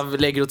Gustav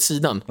lägger åt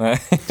sidan.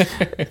 Nej.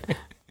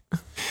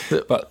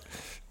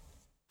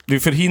 Du är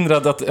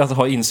förhindrad att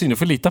ha insyn. Du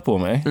får lita på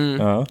mig.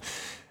 Ja.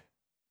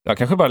 Jag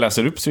kanske bara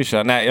läser upp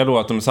swishar. Nej, jag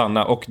lovar att de är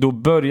sanna. Och då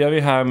börjar vi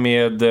här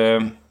med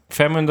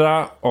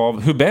 500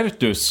 av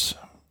Hubertus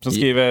som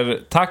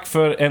skriver: tack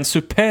för en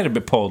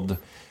superb podd.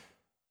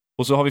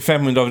 Och så har vi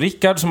 500 av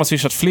Rickard som har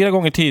swishat flera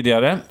gånger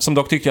tidigare, som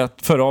dock tycker att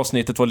förra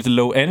avsnittet var lite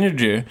low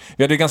energy.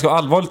 Vi hade ett ganska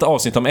allvarligt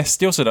avsnitt om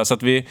SD och sådär, så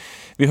att vi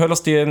höll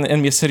oss till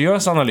en mer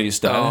seriös analys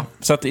där. Ja.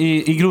 Så att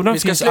i grodan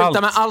finns sluta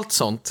allt. Med allt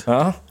sånt.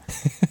 Ja.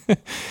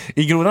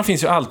 I grodan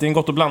finns ju alltid en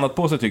gott och blandat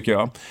på sig, tycker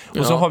jag.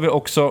 Och så har vi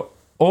också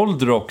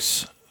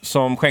Oldrox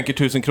som skänker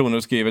 1000 kronor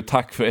och skriver: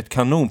 tack för ett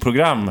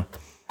kanonprogram.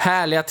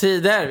 Härliga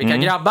tider, vilka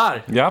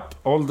grabbar. Japp,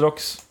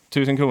 Oldrox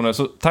 1000 kronor,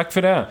 så tack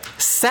för det.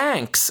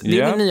 Thanks, det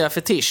är min nya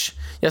fetisch.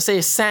 Jag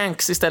säger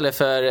thanks istället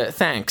för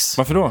thanks.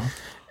 Varför då?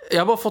 Jag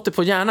har bara fått det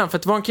på hjärnan, för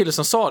det var en kille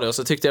som sa det och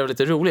så tyckte jag det var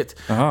lite roligt.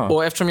 Aha.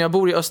 Och eftersom jag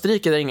bor i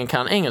Österrike där ingen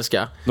kan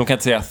engelska. De kan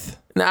inte säga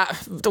nej,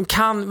 de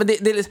kan, men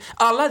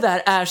alla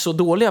där är så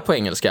dåliga på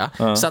engelska.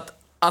 Så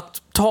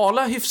att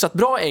tala hyfsat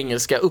bra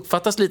engelska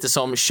uppfattas lite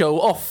som show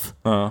off.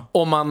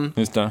 Om man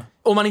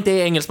inte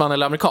är engelsman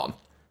eller amerikan.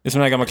 Det är som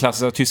den här gamla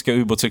klassiska tyska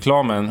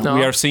ubåtsreklamen. We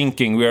are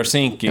sinking, we are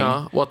sinking.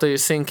 Ja, what are you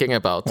thinking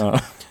about?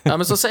 Ja,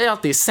 men så säger jag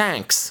alltid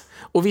thanks.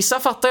 Och vissa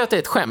fattar ju att det är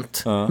ett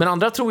skämt. Men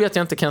andra tror ju att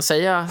jag inte kan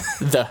säga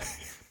the.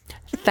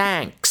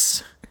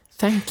 Thanks.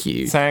 Thank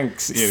you.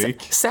 Thanks,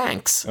 Erik.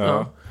 Thanks.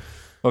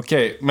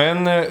 Okej,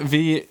 men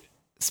vi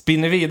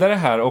spinner vidare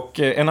här. Och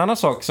en annan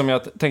sak som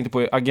jag tänkte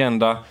på i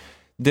agenda,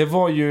 det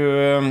var ju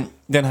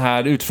den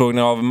här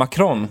utfrågningen av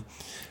Macron.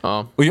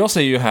 Ja. Och jag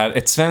säger ju här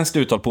ett svenskt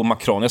uttal på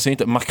Macron. Jag säger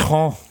inte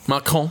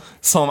Macron.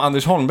 Som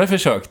Anders Holmberg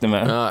försökte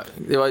med. Ja,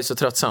 det var ju så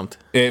tröttsamt.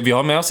 Vi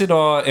har med oss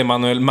idag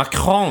Emmanuel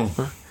Macron.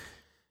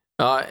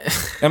 Ja.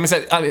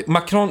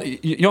 Macron,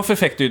 jag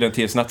förfäktar ju den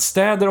tesen att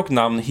städer och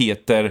namn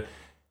heter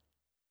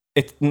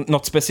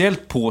något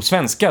speciellt på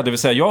svenska. Det vill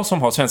säga, jag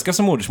som har svenska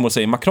som modersmål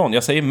säger Macron.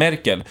 Jag säger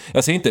Merkel.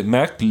 Jag säger inte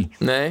Merkel.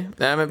 Nej,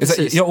 men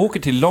precis. Jag åker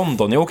till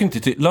London. Jag åker inte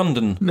till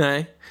London.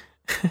 Nej.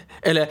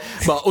 Eller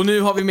bara, och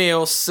nu har vi med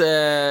oss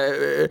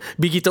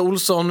Birgitta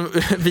Olsson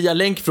via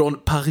länk från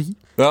Paris.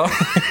 Ja.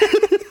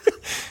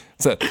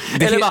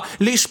 Eller bara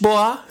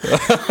Lisboa.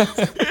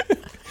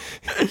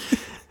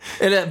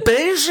 Eller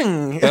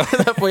Beijing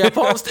på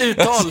japanskt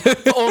uttal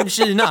om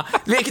Kina.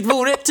 Vilket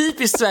vore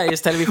typiskt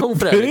Sveriges television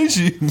för övrigt.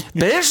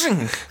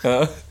 Beijing.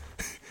 Ja.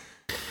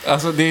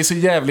 Alltså det är så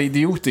jävla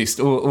idiotiskt.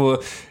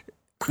 Och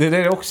det där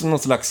är också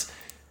något slags...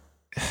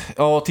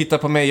 Ja, titta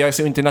på mig, jag är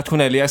så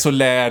internationell, jag är så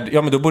lärd.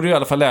 Ja, men då borde du i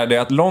alla fall lära dig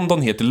att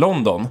London heter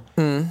London.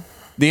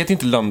 Det heter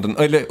inte London,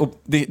 eller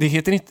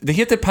det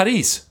heter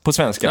Paris på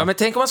svenska. Ja, men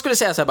tänk om man skulle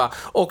säga så här bara,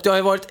 och det har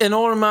ju varit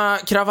enorma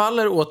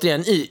kravaller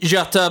återigen i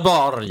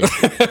Göteborg.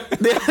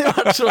 Det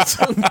har varit så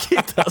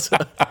sunkigt alltså.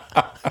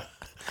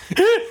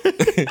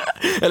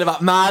 Eller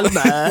bara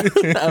Malmö.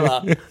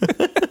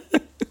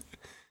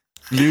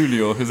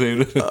 Luleå, hur säger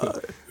du?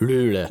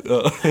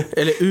 Luleå.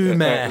 Eller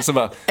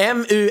Umeå.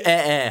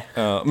 M-U-E-E.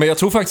 Ja, men jag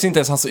tror faktiskt inte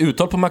ens hans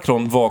uttal på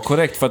Macron var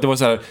korrekt, för att det var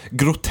så här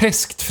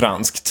groteskt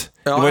franskt.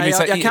 Ja, det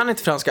var jag kan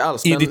inte franska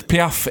alls. Edith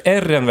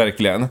Piaf-R'en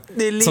verkligen.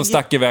 Som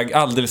stack iväg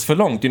alldeles för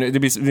långt. Det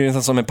blir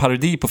nästan som en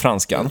parodi på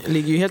franskan. Det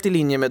ligger ju helt i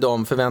linje med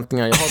de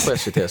förväntningar jag har på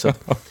SVT. Så.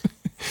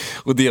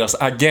 Och deras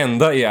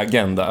agenda är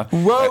agenda.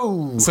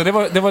 Wow! Så det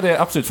var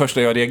det absolut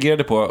första jag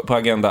reagerade på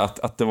Agenda,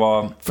 att det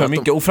var för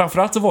mycket. Och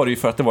framförallt så var det ju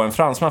för att det var en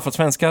fransman. För att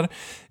svenskar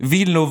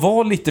vill nog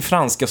vara lite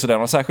franska sådär.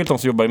 Och särskilt de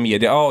som jobbar i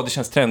media. Ja, det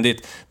känns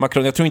trendigt.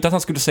 Macron, jag tror inte att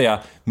han skulle säga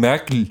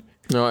Merkel.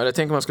 Ja, eller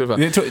tänker man skulle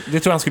det tror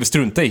jag han skulle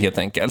strunta i helt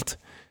enkelt.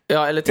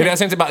 Ja, eller jag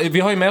tänkte bara, vi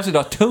har ju med oss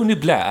idag Tony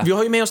Blair. Vi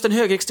har ju med oss den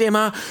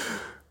högerextrema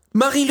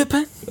Marine Le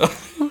Pen.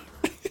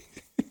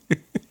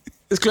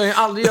 Det skulle jag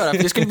ju aldrig göra,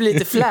 för det skulle bli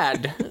lite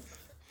flärd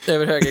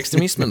över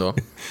högerextremismen då.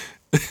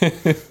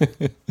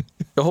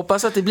 Jag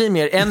hoppas att det blir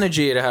mer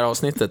energy i det här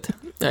avsnittet.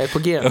 Jag är på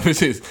G. Ja,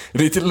 precis.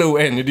 Lite low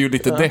energy och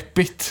lite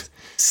deppigt.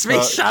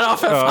 Swisha då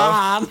för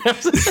fan!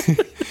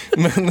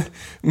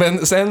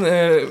 Men sen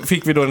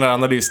fick vi då den här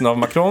analysen av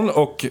Macron,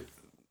 och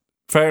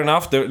fair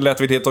enough, det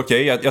lät väl helt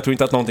okej. Jag tror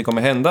inte att någonting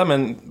kommer hända,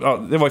 men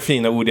ja, det var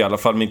fina ord i alla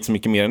fall, men inte så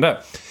mycket mer än det.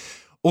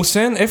 Och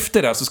sen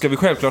efter det så ska vi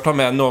självklart ha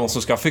med någon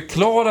som ska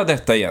förklara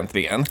detta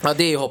egentligen. Ja,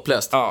 det är ju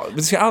hopplöst. Ja,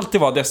 det ska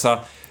alltid vara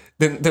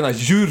denna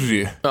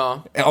jury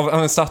av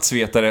en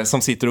statsvetare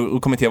som sitter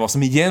och kommenterar vad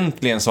som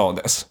egentligen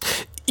sades.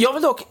 Jag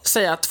vill dock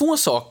säga 2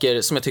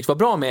 saker som jag tyckte var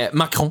bra med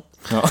Macron.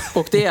 Ja.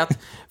 Och det är att,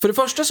 för det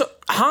första så,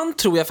 han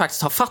tror jag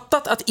faktiskt har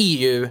fattat att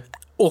EU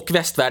och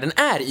västvärlden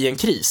är i en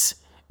kris.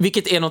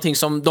 Vilket är någonting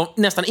som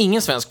nästan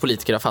ingen svensk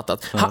politiker har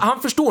fattat.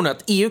 Han förstår nu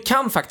att EU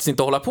kan faktiskt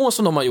inte hålla på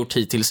som de har gjort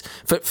hittills.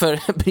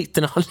 För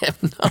britterna har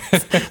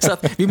lämnat. Så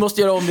att vi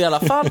måste göra om det i alla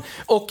fall.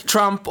 Och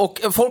Trump och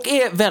folk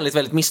är väldigt,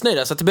 väldigt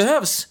missnöjda. Så att det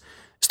behövs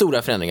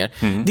stora förändringar.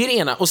 Det är det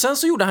ena. Och sen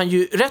så gjorde han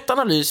ju rätt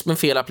analys men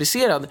fel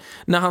applicerad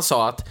när han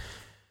sa att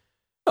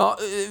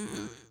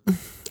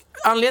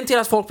anledningen till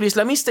att folk blir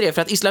islamister är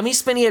för att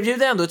islamismen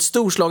erbjuder ändå ett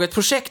storslaget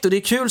projekt, och det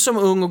är kul som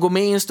ung att gå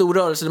med i en stor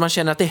rörelse där man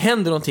känner att det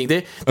händer någonting.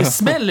 Det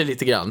smäller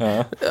lite grann.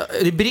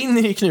 Det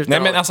brinner i knuten. Nej,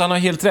 men alltså han har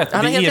helt rätt.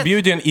 Det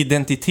erbjuder en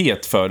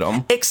identitet för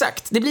dem.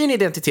 Exakt, det blir en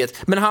identitet.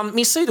 Men han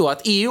missar ju då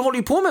att EU håller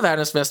ju på med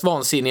världens mest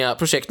vansinniga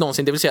projekt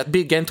någonsin, det vill säga att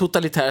bygga en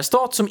totalitär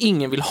stat som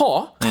ingen vill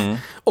ha,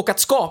 och att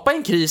skapa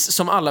en kris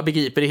som alla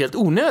begriper är helt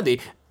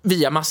onödig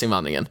via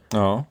massinvandringen.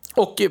 Ja.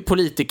 Och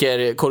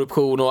politiker,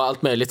 korruption och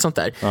allt möjligt sånt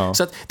där. Ja.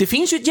 Så att det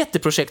finns ju ett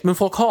jätteprojekt, men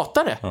folk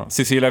hatar det. Ja.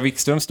 Cecilia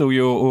Wikström stod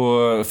ju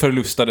och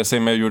förlustade sig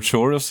med George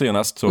Soros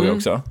senast, såg jag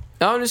också.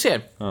 Ja, du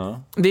ser.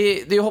 Ja.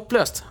 Det är ju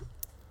hopplöst.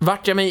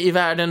 Vart jag mig i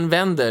världen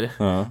vänder,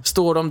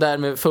 står de där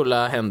med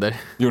fulla händer.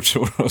 George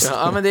Soros.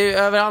 Ja, men det är ju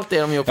överallt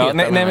är de ju och petar.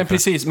 Nej, men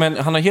precis. Men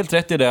han har helt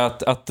rätt i det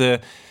att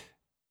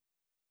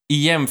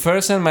i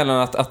jämförelsen mellan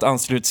att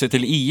ansluta sig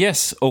till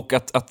IS och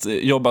att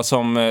jobba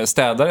som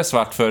städare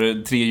svart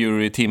för 3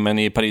 euro i timmen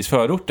i Paris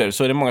förorter,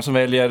 så är det många som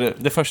väljer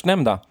det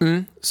förstnämnda.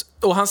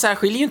 Och han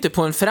särskiljer ju inte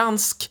på en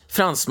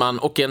fransman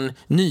och en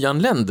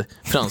nyanländ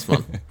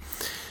fransman.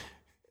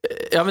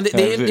 Ja, men det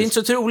är inte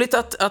så troligt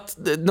att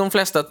de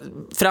flesta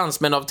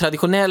fransmän av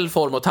traditionell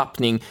form och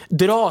tappning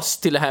dras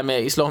till det här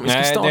med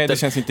islamiska stater. Nej, det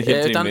känns inte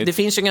helt utan rimligt. det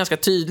finns ju en ganska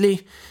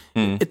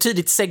ett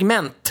tydligt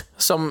segment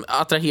som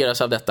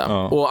attraheras av detta,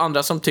 och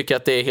andra som tycker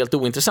att det är helt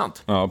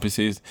ointressant. Ja,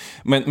 precis.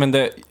 Men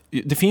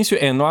det finns ju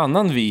en och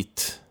annan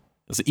vit,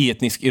 alltså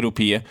etnisk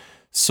europé,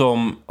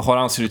 som har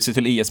anslutit sig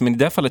till IS, men i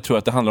det fallet tror jag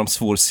att det handlar om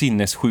svår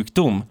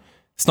sinnessjukdom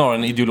snarare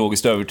än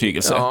ideologisk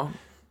övertygelse. Ja.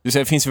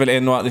 Det finns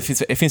väl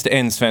finns det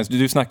en svensk.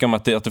 Du snackar om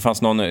att det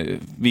fanns någon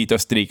vit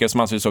österrikare som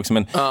ansluts också,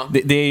 men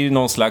det är ju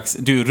någon slags,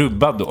 du är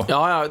rubbad då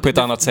på ett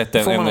annat sätt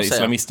än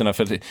islamisterna,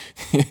 för det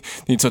är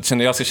inte så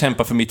att jag ska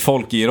kämpa för mitt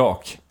folk i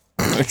Irak.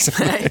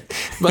 Nej,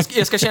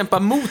 jag ska kämpa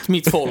mot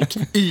mitt folk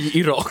i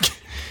Irak.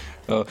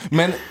 Ja.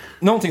 Men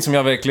någonting som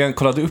jag verkligen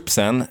kollade upp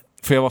sen,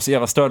 för jag var så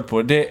jävla störd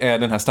på det, är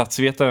den här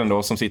statsvetaren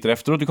då som sitter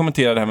efteråt. Du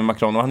kommenterar det här med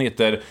Macron, och han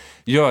heter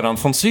Göran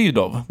von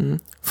Sydow.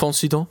 Von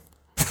Sydow.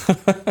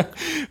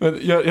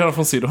 Göran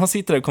von Sydow, han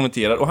sitter där och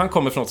kommenterar, och han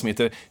kommer från något som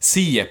heter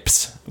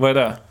SIEPS. Vad är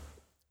det?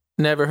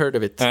 Never heard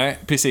of it. Nej,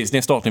 precis, det är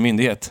en statlig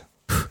myndighet.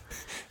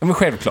 Ja, men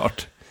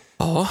självklart.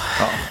 Ja.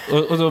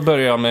 Och då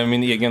börjar jag med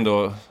min egen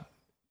då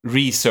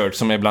research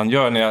som jag ibland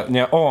gör när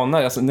jag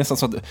anar, alltså nästan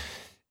så att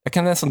jag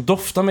kan nästan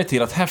dofta mig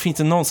till att här finns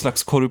det någon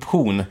slags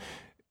korruption.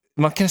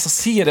 Man kan nästan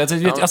se det.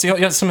 Alltså,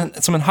 jag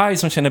som en haj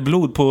som känner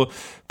blod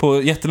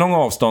på jättelånga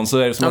avstånd, så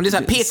är det som det är så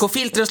här,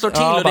 PK-filtren slår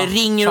till och det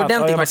ringer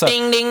ordentligt.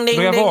 Ding, ding,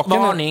 ding,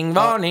 ding,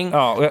 varning.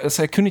 Ja,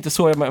 jag kunde inte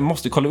så, jag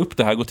måste kolla upp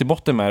det här, gå till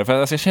botten med det, för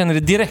alltså, jag känner det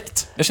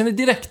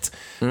direkt.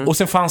 Och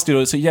sen fanns det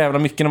ju så jävla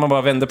mycket när man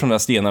bara vände på de där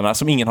stenarna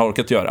som ingen har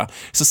orkat göra.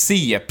 Så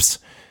SIEPS,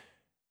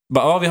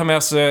 Ja, vi har med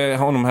oss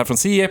honom här från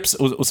Sieps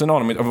och sen har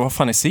de, vad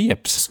fan är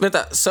Sieps? Vänta,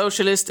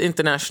 Socialist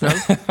International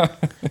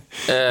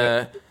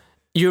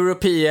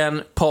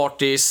European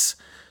Parties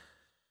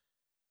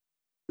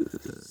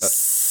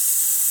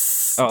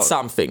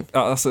something. Ja,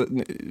 alltså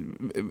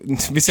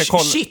vi ska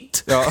kolla.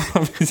 Shit. Ja,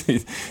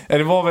 precis.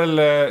 Det var väl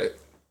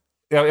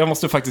jag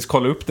måste faktiskt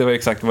kolla upp det var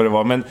exakt vad det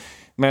var,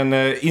 men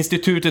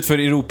Institutet för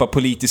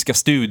Europapolitiska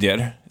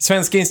studier.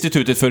 Svenska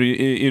institutet för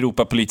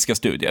Europapolitiska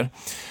studier.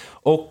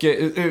 Och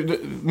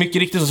mycket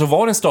riktigt så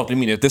var det en statlig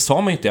myndighet. Det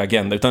sa man inte i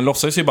agenda, utan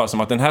låtsades ju bara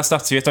som att den här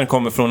statsvetaren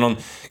kommer från någon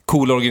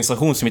cool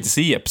organisation som heter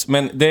Sieps.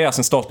 Men det är alltså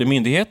en statlig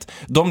myndighet.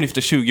 De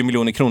lyfter 20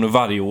 miljoner kronor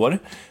varje år.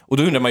 Och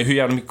då undrar man ju hur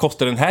jävla mycket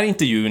kostar den här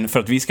intervjun för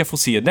att vi ska få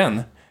se den.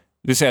 Det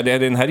vill säga,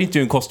 den här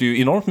intervjun kostar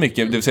ju enormt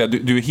mycket. Det vill säga,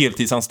 du är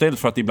heltidsanställd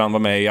för att ibland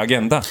vara med i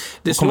agenda.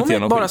 Det slår mig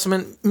bara som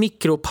en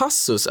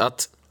mikropassus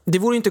att det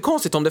vore inte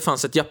konstigt om det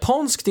fanns ett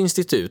japanskt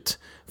institut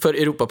för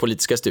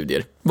Europapolitiska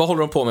studier. Vad håller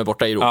de på med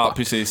borta i Europa? Ja,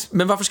 precis.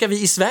 Men varför ska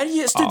vi i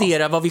Sverige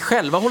studera vad vi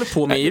själva håller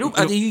på med i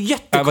Europa? Det är ju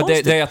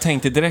jättekonstigt. Det jag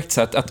tänkte direkt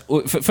så att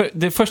för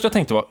det första jag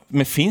tänkte var,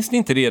 men finns det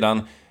inte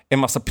redan en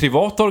massa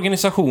privata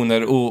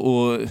organisationer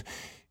och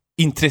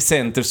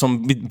intressenter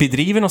som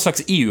bedriver någon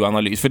slags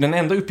EU-analys? För den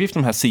enda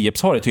uppgiften de här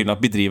Sieps har är tydligen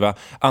att bedriva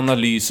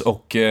analys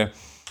och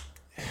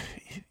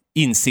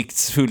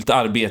insiktsfullt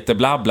arbete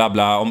bla bla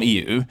bla om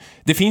EU.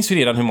 Det finns ju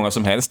redan hur många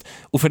som helst.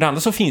 Och för det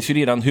andra så finns ju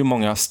redan hur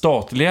många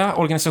statliga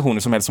organisationer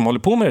som helst som håller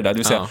på med det där. Det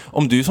vill säga,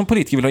 om du som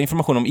politiker vill ha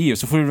information om EU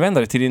så får du vända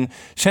dig till din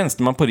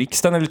tjänsteman på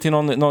riksdagen eller till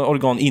någon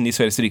organ inne i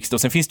Sveriges riksdag.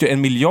 Och sen finns det ju 1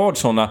 miljard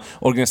sådana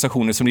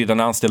organisationer som redan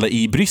är anställda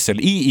i Bryssel,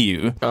 i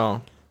EU.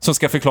 Ja. Som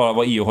ska förklara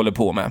vad EU håller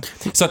på med.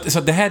 Så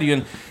att det här är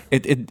ju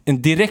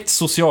en direkt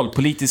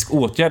socialpolitisk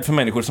åtgärd för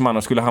människor som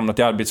annars skulle hamnat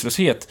i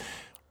arbetslöshet.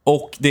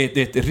 Och det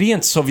är ett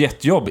rent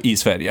Sovjetjobb i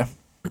Sverige.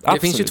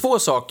 Absolut. Det finns ju 2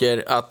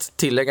 saker att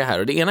tillägga här.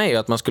 Och det ena är ju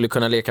att man skulle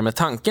kunna leka med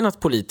tanken att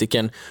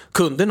politikern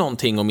kunde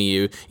någonting om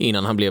EU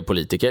innan han blev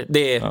politiker.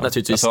 Det är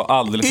naturligtvis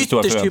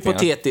ytterst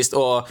hypotetiskt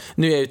och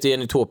nu är jag ute i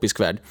en utopisk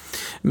värld.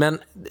 Men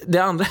det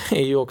andra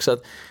är ju också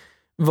att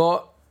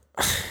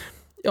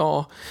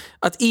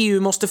att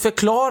EU måste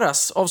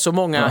förklaras av så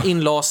många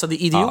inlasade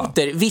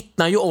idioter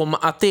vittnar ju om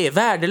att det är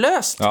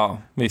värdelöst.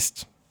 Ja,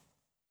 visst.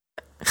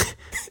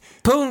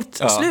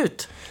 Punkt,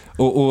 slut.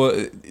 Och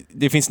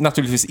det finns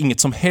naturligtvis inget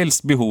som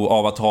helst behov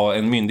av att ha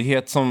en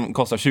myndighet som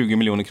kostar 20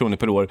 miljoner kronor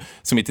per år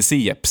som heter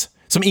Sieps,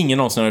 som ingen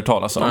någonsin har hört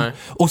talas om. Nej.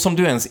 Och som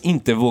du ens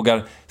inte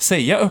vågar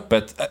säga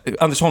öppet.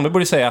 Anders Holmberg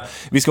borde säga,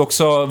 vi ska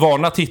också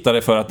varna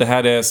tittare för att det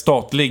här är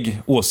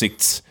statlig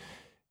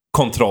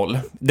åsiktskontroll.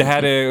 Det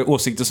här är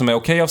åsikter som är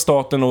okej av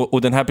staten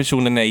och den här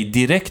personen är i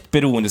direkt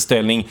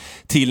beroendeställning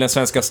till den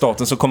svenska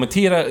staten som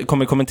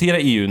kommer kommentera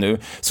EU nu.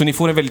 Så ni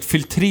får en väldigt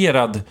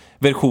filtrerad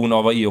version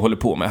av vad EU håller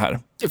på med här.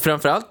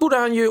 Framförallt borde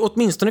han ju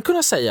åtminstone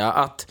kunna säga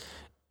att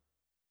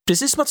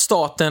precis som att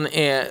staten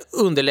är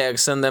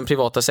underlägsen den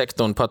privata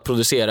sektorn på att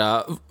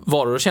producera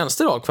varor och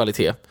tjänster av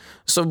kvalitet,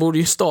 så borde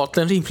ju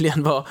staten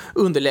rimligen vara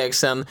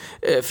underlägsen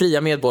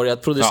fria medborgare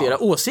att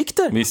producera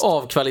åsikter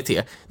av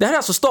kvalitet. Det här är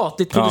alltså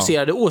statligt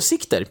producerade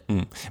åsikter.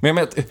 Mm. Men jag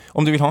menar,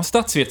 om du vill ha en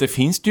statsvetare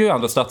finns det ju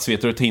andra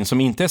statsvetare och team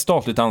som inte är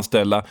statligt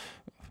anställda.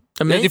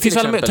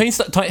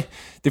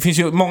 Det finns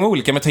ju många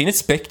olika, men ta in ett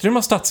spektrum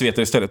av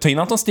statsvetare istället. Ta in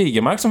Anton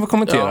Stigemark som får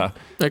kommentera.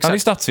 Ja, han är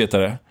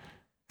statsvetare.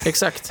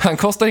 Exakt. Han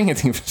kostar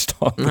ingenting för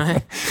staten.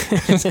 Nej.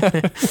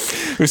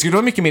 Det skulle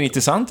vara mycket mer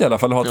intressant i alla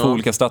fall att ha 2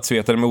 olika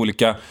statsvetare med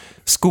olika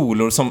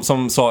skolor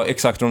som sa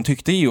exakt vad de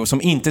tyckte EU,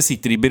 som inte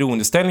sitter i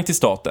beroendeställning till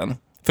staten.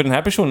 För den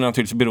här personen är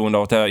naturligtvis beroende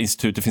av att det här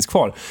institutet finns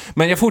kvar.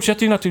 Men jag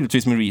fortsätter ju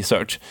naturligtvis med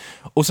research.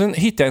 Och sen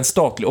hittade jag en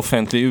statlig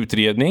offentlig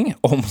utredning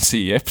om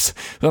Sieps.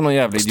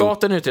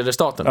 Staten utreder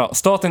staten? Ja,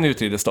 staten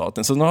utreder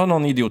staten. Så nu har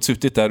någon idiot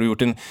suttit där och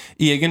gjort en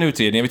egen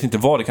utredning. Jag vet inte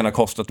vad det kan ha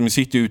kostat. De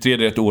sitter och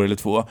utreder 1 år eller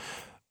 2.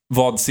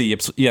 Vad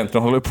Sieps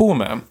egentligen håller på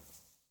med.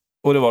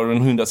 Och det var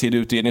en 100-sidig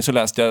utredning, så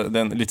läste jag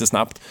den lite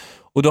snabbt.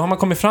 Och då har man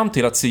kommit fram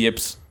till att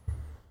Sieps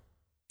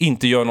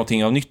inte gör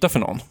någonting av nytta för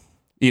någon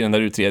i den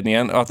där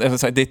utredningen. Att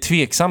det är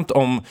tveksamt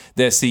om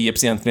det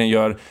Sieps egentligen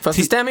gör. Fast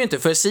det stämmer ju inte,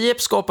 för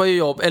Sieps skapar ju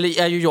jobb,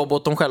 eller är ju jobb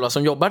åt de själva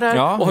som jobbar där,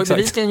 och har ju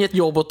bevisligen gett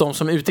jobb åt de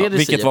som utreder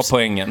vilket Sieps. Var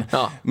poängen.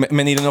 Ja.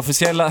 Men i den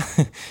officiella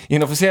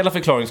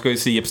förklaringen ska ju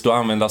Sieps då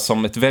användas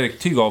som ett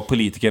verktyg av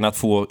politikerna att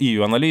få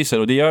EU-analyser,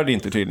 och det gör det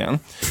inte tydligen.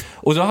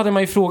 Och då hade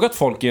man ju frågat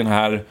folk i den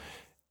här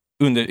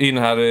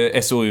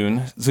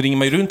SOU:n, så ringer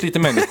man ju runt lite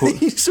människor.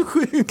 Det är så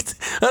sjukt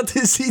att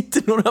det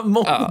sitter några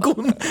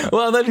mongon och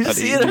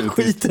analyserar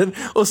skiten,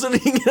 och så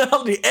ringer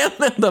aldrig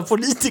en enda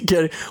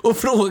politiker och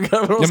frågar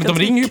vad de ska men de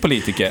ringer ju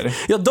politiker.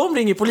 Ja, de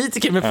ringer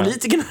politiker, men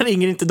politikerna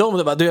ringer inte dem.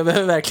 Och bara, du, jag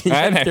behöver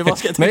verkligen hjälp. Vad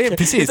ska jag tänka? Nej,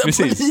 precis.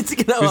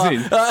 Politikerna bara,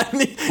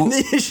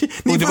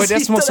 ni får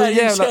sitta där i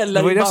en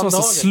källare. Det var det som var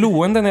så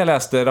slående när jag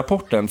läste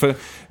rapporten. För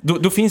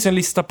då finns en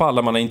lista på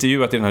alla man har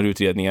intervjuat i den här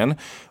utredningen.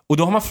 Och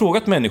då har man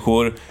frågat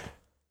människor: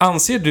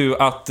 anser du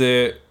att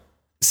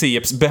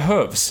Sieps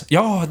behövs?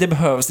 Ja, det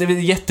behövs. Det är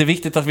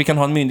jätteviktigt att vi kan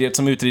ha en myndighet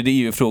som utreder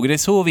EU-frågor. Det är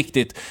så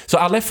viktigt. Så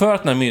alla är för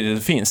att den här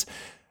myndigheten finns.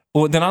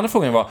 Och den andra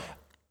frågan var: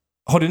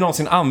 har du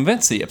någonsin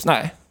använt Sieps?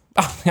 Nej.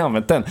 Ni har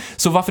använt den.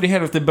 Så varför i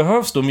helvete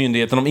behövs då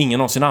myndigheten om ingen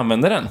någonsin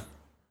använder den?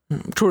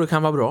 Tror det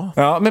kan vara bra.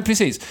 Ja, men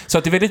precis. Så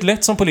att det är väldigt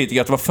lätt som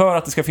politiker att vara för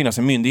att det ska finnas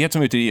en myndighet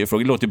som utreder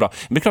EU-frågor. Det låter ju bra.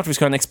 Men det är klart att vi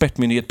ska ha en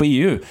expertmyndighet på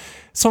EU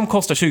som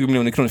kostar 20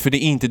 miljoner kronor, för det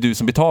är inte du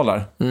som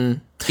betalar.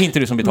 Inte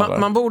du som betalar.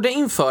 Man borde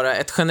införa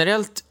ett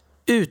generellt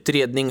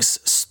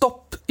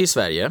utredningsstopp i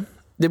Sverige.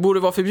 Det borde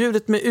vara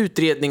förbjudet med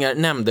utredningar,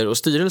 nämnder och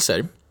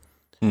styrelser.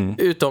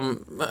 Utom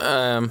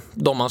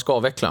de man ska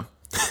avveckla.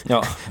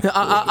 Ja.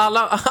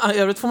 Alla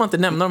övrigt får man inte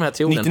nämna de här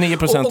 3 orden.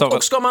 99% av...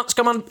 Och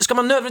ska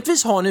man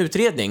nödvändigtvis ha en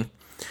utredning,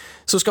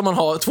 så ska man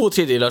ha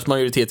 2/3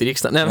 majoritet i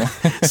riksdagen.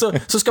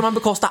 Så ska man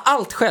bekosta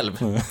allt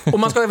själv. Och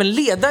man ska även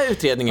leda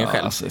utredningen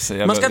själv.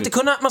 Man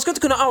ska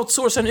inte kunna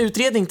outsourca en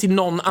utredning till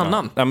någon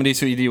annan. Nej, men det är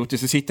så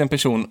idiotiskt. Det sitter en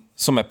person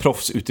som är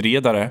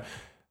proffsutredare.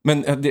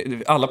 Men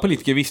alla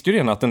politiker visste ju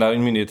redan att den där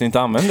myndigheten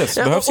inte användes.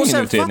 Det behövs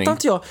ingen utredning. Fattar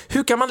inte jag,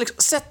 hur kan man liksom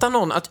sätta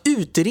någon att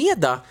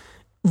utreda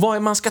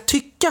vad man ska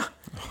tycka?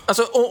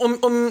 Alltså,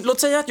 om låt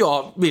säga att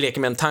jag vill leka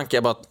med en tanke,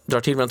 jag bara drar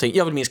till med någonting,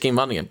 jag vill minska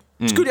invandringen.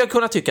 Skulle jag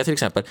kunna tycka till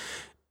exempel,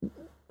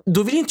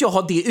 då vill inte jag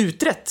ha det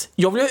utrett.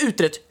 Jag vill ha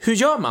utrett, hur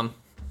gör man?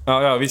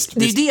 Ja, visst.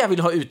 Det är det jag vill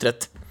ha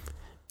utrett.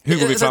 Hur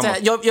går vi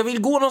framåt? Jag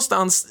vill gå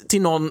någonstans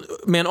till någon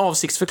med en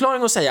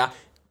avsiktsförklaring och säga,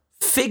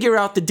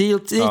 figure out the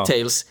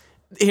details.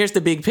 Here's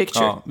the big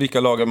picture. Ja, vilka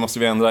lagar måste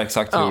vi ändra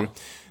exakt hur?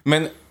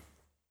 Men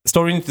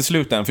storyn är inte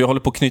slut än, för jag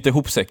håller på att knyta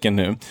ihop säcken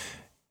nu.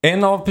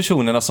 En av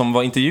personerna som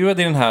var intervjuad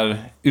i den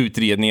här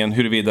utredningen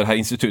huruvida det här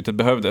institutet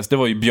behövdes, det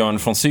var ju Björn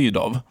von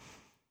Sydow.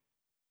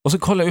 Och så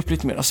kollar jag upp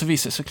lite mer och så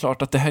visar det sig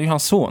klart att det här är ju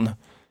hans son.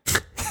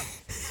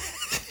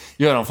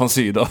 Göran von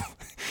Sydow.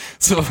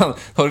 Så han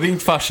har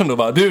ringt farsan då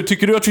bara, du,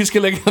 tycker du att vi ska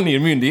lägga ner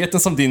myndigheten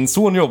som din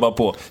son jobbar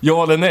på?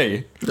 Ja eller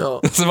nej?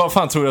 Ja. Så vad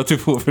fan tror du att du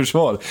får för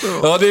svar?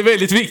 Ja, det är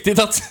väldigt viktigt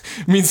att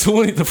min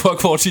son inte får ha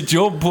kvar sitt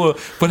jobb på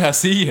det här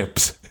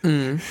SIEPS.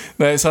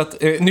 Nej, så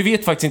att, ni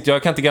vet faktiskt inte,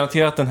 jag kan inte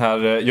garantera att den här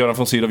Göran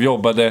von Sydow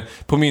jobbade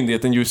på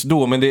myndigheten just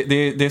då, men det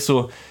är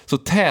så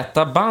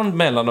täta band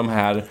mellan de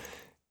här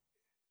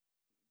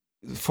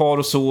far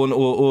och son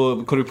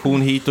och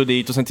korruption hit och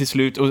dit och sen till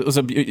slut och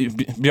så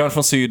Björn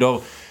von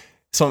Sydow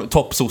som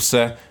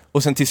toppsosse,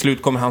 och sen till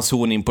slut kommer hans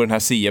son in på den här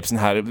SIEPS, den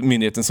här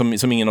myndigheten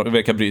som ingen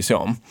verkar bry sig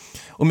om.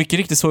 Och mycket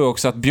riktigt så är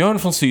också att Björn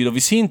von Sydow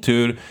i sin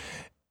tur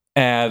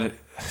är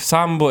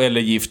sambo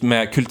eller gift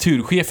med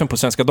kulturchefen på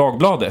Svenska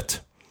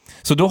Dagbladet.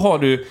 Så då har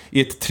du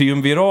i ett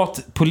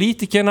triumvirat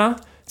politikerna,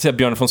 säger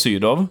Björn von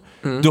Sydow.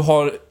 Du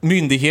har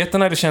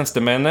myndigheterna eller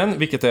tjänstemännen,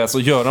 vilket är alltså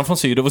Göran von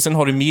Sydow, och sen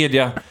har du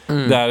media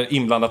där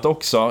inblandat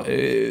också,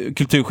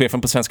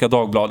 kulturchefen på Svenska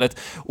Dagbladet.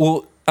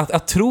 Och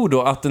att tro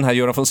då att den här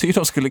Göran von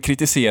Sydow skulle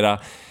kritisera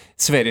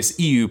Sveriges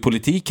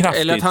EU-politik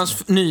kraftigt. Eller att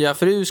hans nya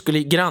fru skulle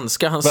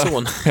granska hans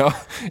son. Ja,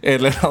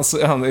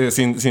 eller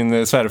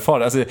sin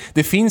svärfar. Alltså,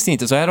 det finns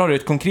inte. Så här har du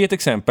ett konkret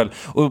exempel.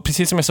 Och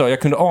precis som jag sa,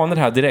 jag kunde ana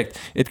det här direkt.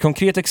 Ett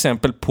konkret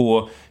exempel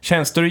på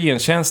tjänster och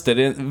gentjänster.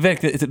 Det är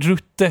verkligen ett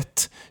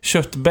ruttet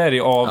köttberg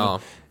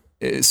av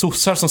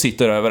sossar som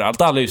sitter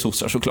överallt. Alla är ju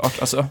sossar såklart.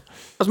 Alltså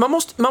man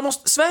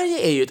måste,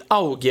 Sverige är ju ett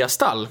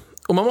augiastall.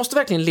 Och man måste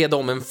verkligen leda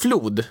om en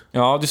flod.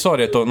 Ja, du sa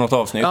det i något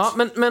avsnitt. Ja,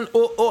 men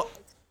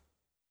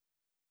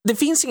det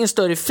finns ingen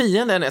större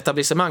fiende än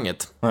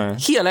etablissemanget. Nej.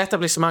 Hela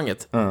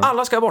etablissemanget.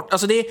 Alla ska bort.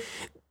 Alltså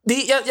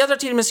jag drar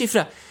till med en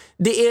siffra.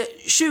 Det är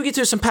 20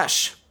 000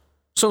 pers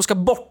som ska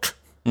bort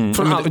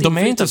från allt. De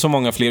är inte så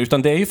många fler,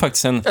 utan det är ju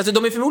faktiskt alltså,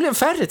 de är förmodligen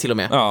färre till och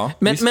med. Ja,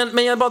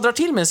 men jag bara drar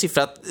till med en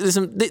siffra. Att,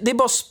 liksom, det är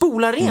bara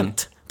spola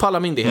rent på alla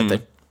myndigheter.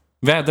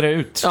 Vädra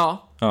ut.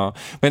 Ja. Men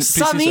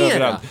precis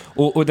överallt.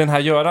 Och den här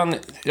Göran,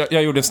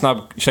 jag gjorde en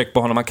snabb check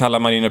på honom. Han kallar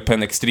Marine Le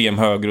Pen extrem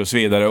höger och så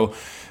vidare. Och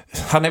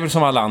han är väl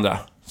som alla andra.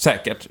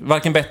 Säkert.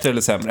 Varken bättre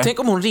eller sämre. Tänk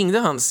om hon ringde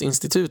hans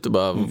institut och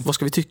bara, vad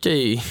ska vi tycka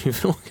i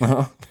frågan?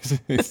 Ja,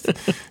 precis.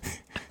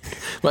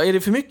 Vad är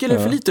det för mycket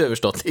eller för lite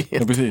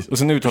överstatlighet? Ja, precis. Och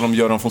sen uttalar de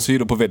Göran von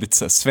Sydow på väldigt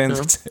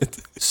svenskt sätt.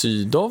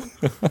 Sydow?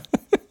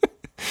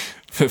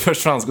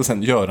 Först fransk och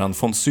sen Göran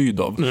von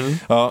Sydow.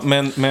 Ja,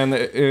 men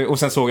och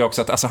sen såg jag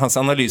också att alltså, hans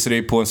analyser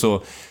är på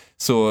en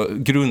så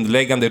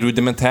grundläggande,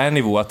 rudimentär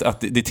nivå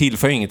att det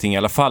tillför ingenting i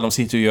alla fall. De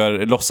sitter och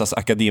gör låtsas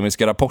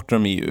akademiska rapporter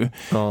om EU.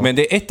 Ja. Men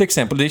det är ett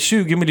exempel, det är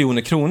 20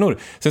 miljoner kronor.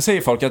 Sen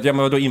säger folk att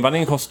men då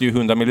invandringen kostar ju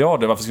 100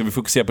 miljarder, varför ska vi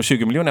fokusera på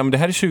 20 miljoner? Men det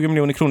här är 20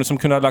 miljoner kronor som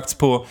kunde ha lagts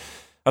på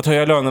att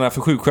höja lönerna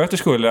för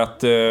sjuksköterskor eller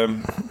att...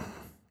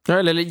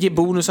 Eller ge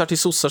bonusar till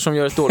sossar som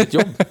gör ett dåligt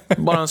jobb.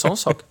 Bara en sån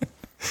sak.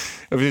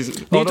 Ja, det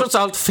är trots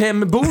allt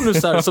 5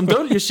 bonusar som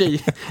döljer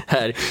sig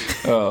här.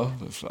 Ja,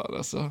 fan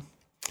alltså.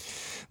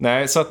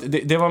 Nej, så att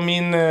det var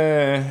min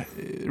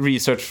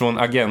research från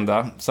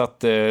Agenda. Så att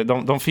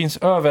de finns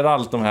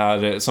överallt, de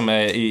här som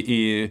är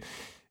i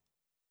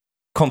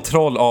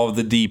kontroll av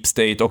the deep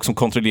state och som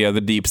kontrollerar the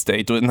deep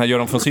state. Och den här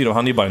Göran von Sydow,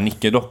 han är ju bara en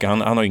nickedocka.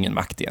 Han har ingen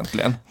makt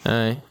egentligen.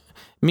 Nej.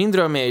 Min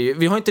dröm är ju,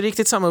 vi har inte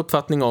riktigt samma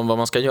uppfattning om vad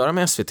man ska göra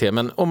med SVT,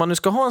 men om man nu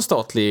ska ha en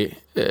statlig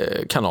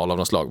kanal av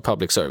något slag,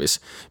 public service.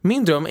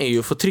 Min dröm är ju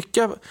att få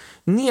trycka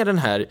ner den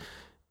här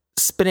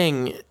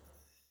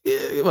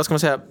vad ska man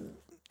säga,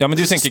 Ja, men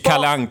du tänker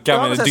Kalle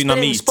Anka med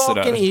dynamit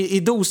sådär. I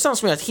dosan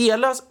som gör att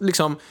hela,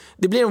 liksom,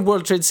 det blir en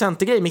World Trade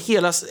Center-grej med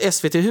hela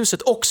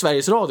SVT-huset och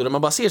Sveriges Radio, där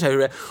man bara ser så här hur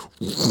det...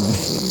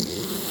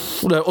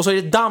 Och så är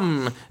det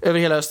damm över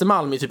hela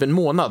Östermalm i typ en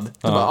månad.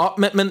 Bara,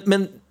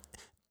 men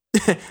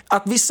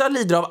att vissa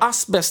lider av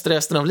asbest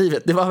resten av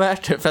livet, det var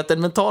värt det, för att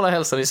den mentala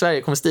hälsan i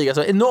Sverige kommer stiga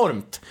så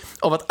enormt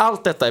av att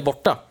allt detta är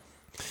borta.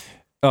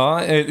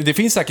 Ja, det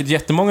finns säkert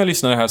jättemånga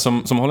lyssnare här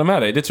som håller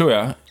med dig, det tror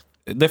jag.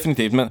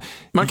 Definitivt, men...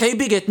 Man kan ju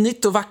bygga ett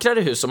nytt och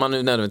vackrare hus om man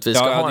nu nödvändigtvis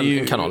ska ha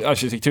en kanal.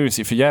 Arkitekturen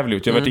ser för jävligt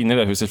ut. Jag har varit inne i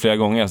det här huset flera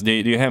gånger. Alltså, det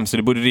är ju hemskt, så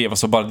det borde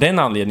revas av bara den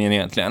anledningen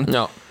egentligen.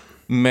 Ja.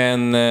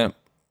 Men...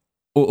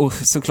 Och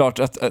såklart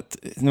att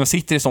när man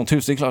sitter i ett sånt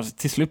hus, det är klart att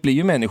till slut blir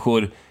ju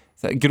människor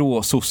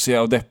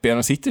gråsossiga och deppiga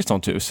när de sitter i ett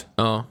sånt hus.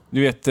 Ja.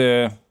 Du vet,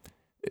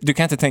 du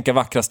kan inte tänka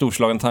vackra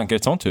storslagna tankar i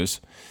ett sånt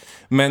hus.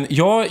 Men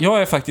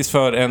jag är faktiskt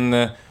för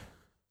en...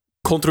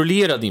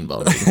 Kontrollerad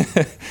invandring.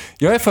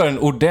 Jag är för en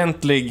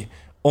ordentlig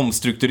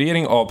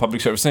omstrukturering av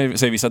public service.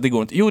 Säger vissa att det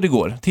går inte. Jo, det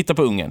går. Titta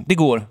på Ungern. Det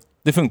går.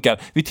 Det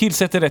funkar. Vi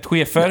tillsätter rätt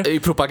chefer. Det är ju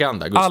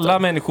propaganda, Gustav. Alla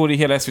människor i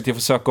hela SVT får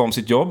söka om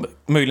sitt jobb.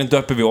 Möjligen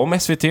döper vi om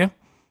SVT.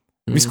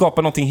 Vi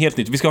skapar någonting helt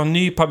nytt. Vi ska ha en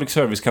ny public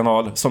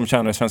service-kanal som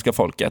tjänar svenska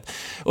folket.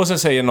 Och så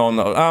säger någon,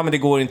 men det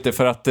går inte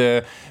för att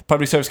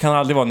public service kan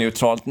aldrig vara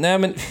neutralt. Nej,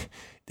 men...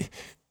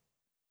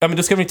 Ja, men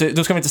då ska vi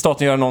inte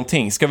staten göra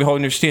någonting. Ska vi ha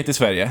universitet i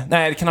Sverige?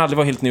 Nej, det kan aldrig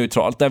vara helt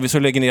neutralt. Där vi så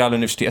lägger ner alla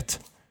universitet.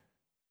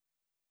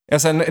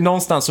 Alltså,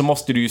 någonstans så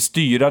måste du ju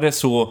styra det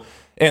så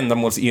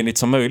ändamålsenligt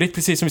som möjligt.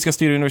 Precis som vi ska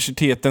styra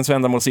universiteten så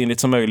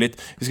ändamålsenligt som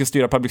möjligt. Vi ska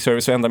styra public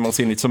service så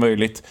ändamålsenligt som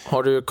möjligt.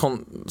 Har du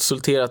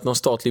konsulterat någon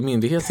statlig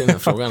myndighet i den här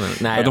frågan?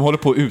 Nej. Ja, de håller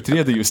på att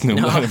utreda just nu.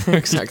 Ja,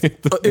 exakt.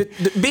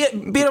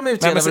 Be dem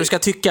utreda vad du ska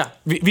tycka.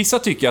 Vissa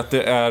tycker att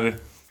det är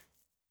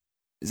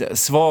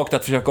svagt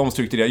att försöka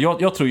omstrukturera.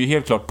 Jag tror ju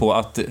helt klart på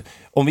att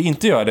om vi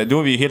inte gör det, då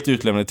är vi helt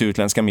utlämnade till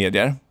utländska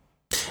medier.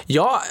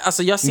 Ja,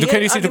 alltså jag ser... Du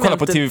kan ju sitta och kolla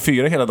på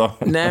TV4 hela dagen.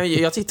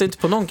 Nej, jag tittar inte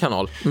på någon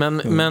kanal.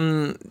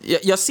 Men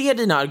jag ser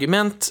dina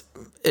argument.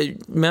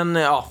 Men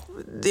ja,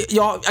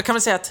 jag kan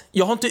väl säga att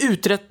jag har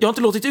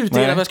inte låtit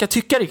utreda vad jag ska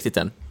tycka riktigt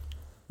än.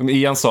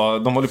 Ian sa,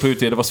 de håller på att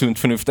utreda vad sunt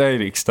förnuft är i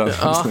riksdagen.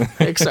 Ja,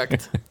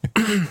 exakt.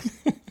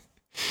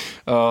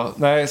 Ja,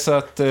 nej, så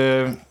att...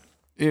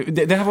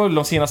 Det här var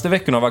de senaste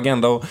veckorna av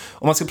Agenda, och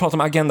om man ska prata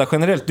om Agenda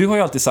generellt, du har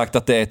ju alltid sagt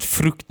att det är ett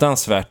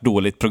fruktansvärt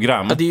dåligt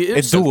program. Ja, det är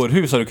ett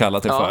dårhus har du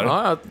kallat det för.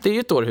 Ja, det är ju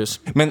ett dårhus.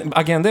 Men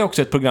Agenda är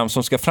också ett program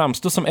som ska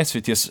framstå som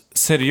SVT:s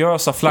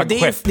seriösa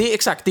flaggskepp. Det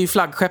är ju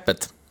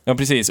flaggskeppet. Ja,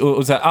 precis.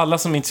 Och så här, alla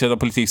som är intresserade av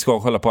politik ska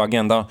kolla på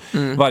Agenda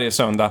varje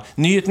söndag.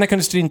 Nyheterna kan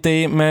du strunta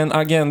i, men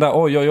Agenda,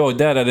 oj,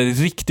 där är det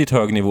riktigt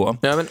hög nivå.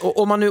 Ja, men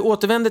om man nu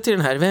återvänder till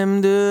den här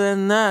Vem du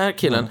än är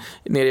killen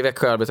nere i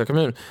Växjö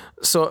arbetarkommun,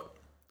 så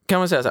kan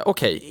man säga så här,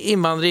 okej,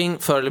 invandring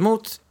för eller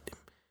emot.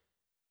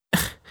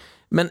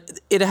 Men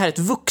är det här ett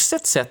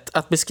vuxet sätt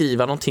att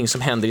beskriva någonting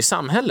som händer i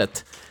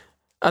samhället?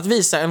 Att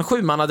visa en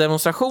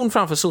 7-mannademonstration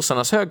framför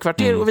sossarnas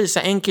högkvarter och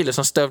visa en kille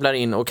som stövlar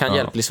in och kan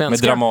hjälplig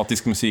svenska. Med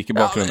dramatisk musik i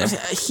bakgrunden.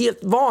 Helt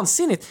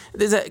vansinnigt.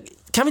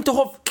 Kan vi inte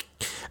ha...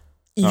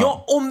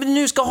 Ja, om vi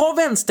nu ska ha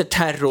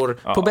vänsterterror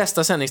på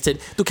bästa sändningstid,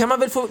 då kan man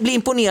väl få bli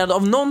imponerad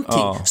av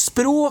någonting.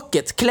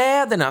 Språket,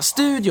 kläderna,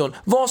 studion,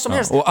 vad som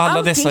helst. Och alla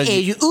allting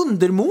är ju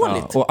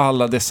undermåligt. Och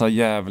alla dessa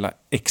jävla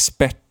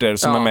experter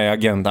som är med i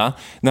Agenda.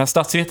 Den här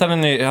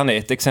statsvetaren, han är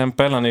ett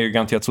exempel, han är ju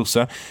garanterat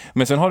sosse.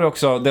 Men sen har du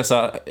också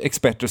dessa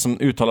experter som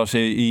uttalar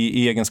sig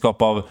i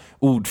egenskap av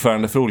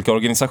ordförande för olika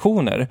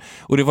organisationer.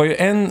 Och det var ju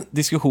en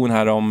diskussion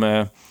här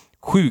om...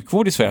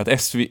 sjukvård i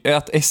Sverige,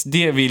 att SD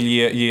vill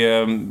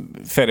ge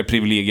färre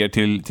privilegier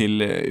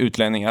till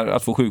utlänningar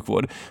att få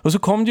sjukvård. Och så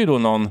kom det ju då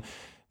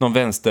någon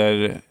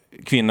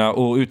vänsterkvinna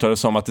och uttalade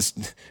sig om att det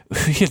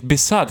helt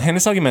bisarrt.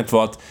 Hennes argument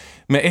var att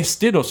med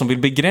SD då som vill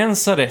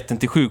begränsa rätten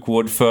till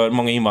sjukvård för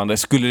många invandrare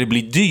skulle det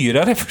bli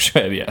dyrare för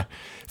Sverige.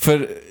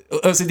 För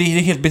alltså, det är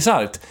helt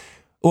bisarrt.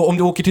 Och om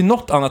du åker till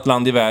något annat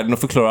land i världen och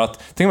förklarar att,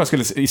 tänk om man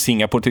skulle i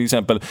Singapore till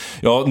exempel,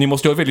 ja, ni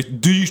måste ha ett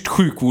väldigt dyrt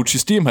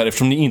sjukvårdssystem här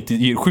eftersom ni inte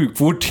ger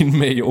sjukvård till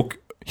mig och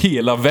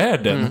hela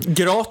världen.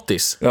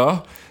 Gratis. Ja.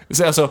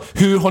 Så alltså,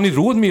 hur har ni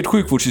råd med ett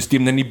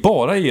sjukvårdssystem när ni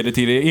bara ger det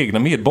till era egna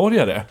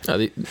medborgare?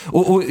 Ja,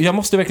 och jag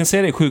måste verkligen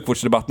säga det i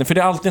sjukvårdsdebatten, för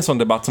det är alltid en sån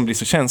debatt som blir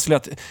så känslig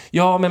att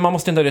ja, men man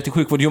måste ändå ha rätt till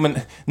sjukvård. Jo, men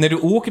när du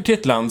åker till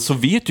ett land så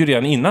vet du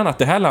redan innan att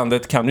det här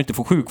landet kan du inte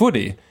få sjukvård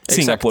i.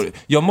 Singapore.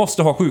 Jag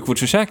måste ha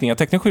sjukvårdsförsäkring. Jag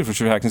tecknar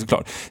sjukvårdsförsäkring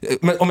såklart.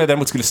 Men om jag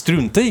däremot skulle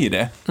strunta i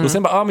det och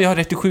sen bara, men jag har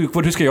rätt till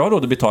sjukvård, hur ska jag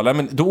då betala?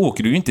 Men då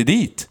åker du ju inte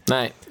dit.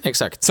 Nej,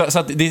 exakt. Så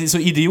att det är så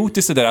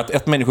idiotiskt det där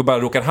att människor bara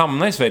råkar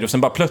hamna i Sverige och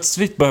sen bara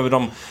plötsligt behöver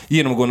de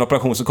genomgå en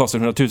operation som kostar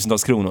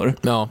 100,000-tals kronor.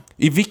 Ja.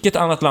 I vilket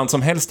annat land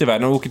som helst i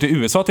världen, om du åker till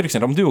USA till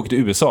exempel, om du åker till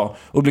USA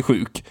och blir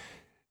sjuk,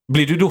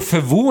 blir du då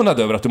förvånad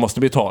över att du måste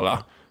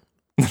betala?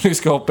 när du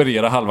ska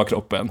operera halva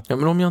kroppen. Ja,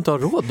 men om jag inte har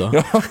råd då?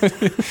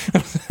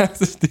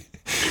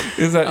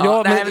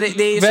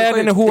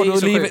 Världen är hård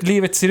och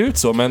livet ser ut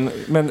så, men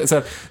så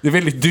här, det är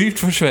väldigt dyrt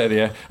för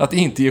Sverige att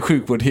inte ge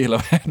sjukvård i hela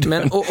världen.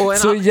 Men,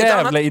 så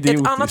jävla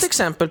idiotiskt. Ett annat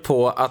exempel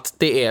på att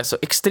det är så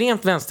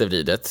extremt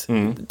vänstervridet,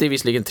 det är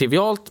visserligen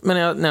trivialt, men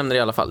jag nämner det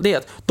i alla fall, det är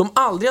att de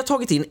aldrig har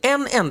tagit in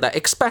en enda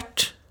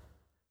expert.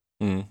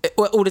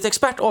 Och ordet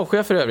expert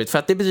avskyr för övrigt, för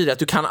att det betyder att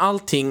du kan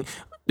allting.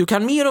 Du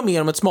kan mer och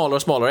mer om ett smalare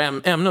och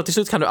smalare ämne, och till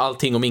slut kan du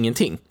allting om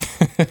ingenting.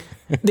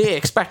 Det är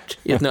expert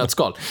i ett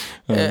nötskal.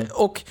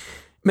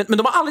 Men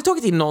de har aldrig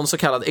tagit in någon så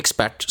kallad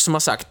expert som har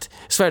sagt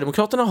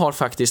Sverigedemokraterna har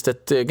faktiskt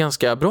ett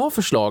ganska bra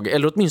förslag,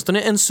 eller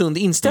åtminstone en sund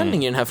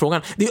inställning i den här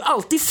frågan. Det är ju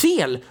alltid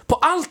fel på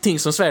allting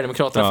som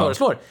Sverigedemokraterna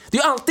föreslår. Det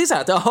är ju alltid så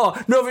att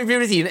nu har vi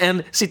bjudit in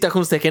en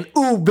citationstecken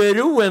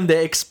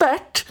oberoende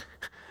expert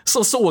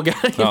som sågar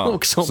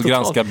också. Så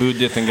granskar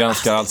budgeten,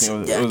 granskar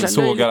allting och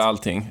sågar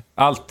allting.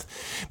 Allt.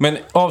 Men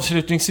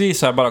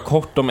avslutningsvis här bara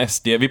kort om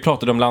SD. Vi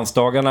pratade om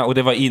landsdagarna och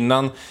det var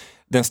innan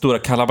den stora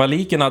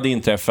kalabaliken hade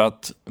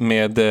inträffat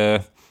med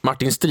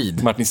Martin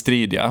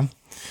Strid, ja.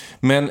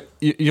 Men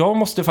jag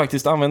måste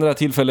faktiskt använda det här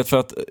tillfället för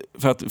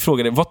att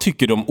fråga dig, vad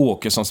tycker du om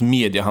Åkessons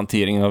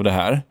mediehantering av det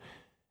här?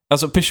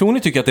 Alltså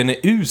personligen tycker jag att den är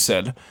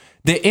usel.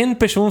 Det är en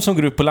person som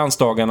går upp på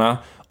landsdagarna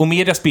och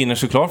media spinner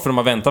såklart, för de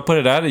har väntat på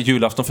det där,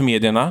 julafton för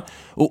medierna.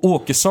 Och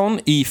Åkesson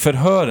i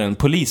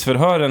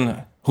polisförhören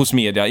hos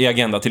media, i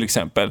Agenda till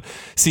exempel,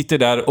 sitter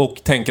där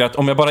och tänker att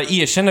om jag bara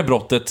erkänner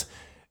brottet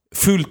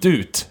fullt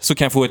ut så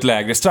kan jag få ett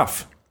lägre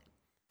straff.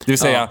 Det vill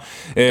säga,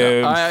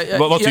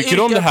 vad tycker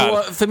du om det här?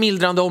 På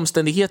förmildrande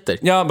omständigheter.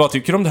 Ja, vad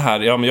tycker du om det här?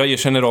 Ja, men jag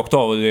erkänner rakt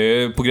av, det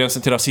är på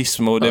gränsen till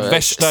rasism och det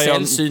värsta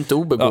sällsynt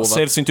obegåvat.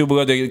 Sällsynt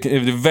obegåvat,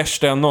 det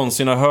värsta jag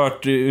någonsin har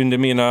hört under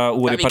mina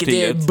år i partiet.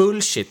 Vilket är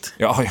bullshit.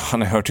 Ja,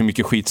 han har hört hur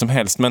mycket skit som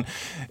helst, men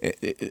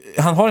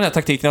han har den här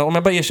taktiken, om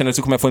jag bara erkänner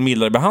så kommer jag få en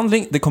mildare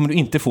behandling. Det kommer du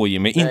inte få,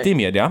 Jimmy, inte i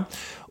media.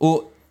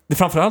 Och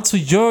framförallt så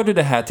gör du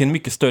det här till en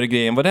mycket större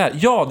grej än vad det är.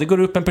 Ja, det går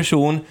upp en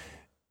person,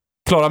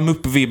 klara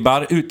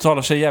muppvibbar,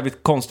 uttalar sig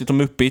jävligt konstigt och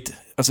muppigt,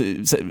 alltså,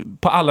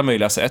 på alla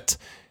möjliga sätt.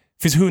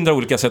 Det finns 100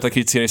 olika sätt att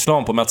kritisera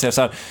islam på, med att säga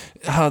så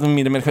här,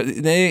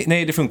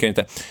 nej, det funkar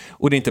inte.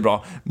 Och det är inte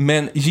bra.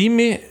 Men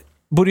Jimmy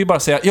borde ju bara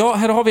säga, ja,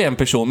 här har vi en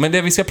person, men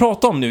det vi ska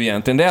prata om nu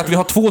egentligen, det är att vi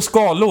har 2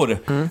 skalor.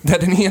 Där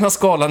den ena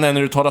skalan är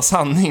när du talar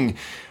sanning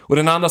och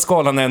den andra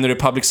skalan är när du är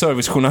public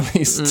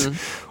service-journalist.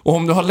 Och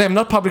om du har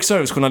lämnat public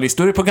service-journalist,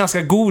 då är du på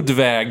ganska god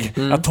väg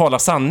att tala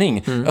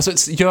sanning.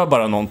 Alltså, gör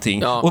bara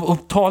någonting. Ja.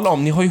 Och tala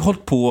om, ni har ju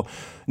hållit på,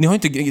 ni har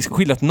inte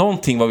skillat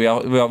någonting vad vi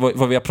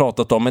har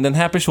pratat om, men den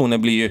här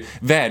personen blir ju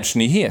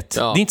världsnyhet.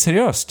 Ja. Det är inte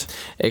seriöst.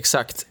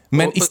 Exakt.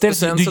 Men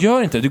istället, du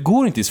gör inte, du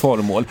går inte i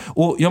svaromål.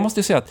 Och jag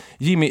måste säga att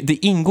Jimmy,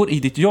 det ingår i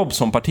ditt jobb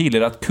som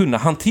partiledare att kunna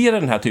hantera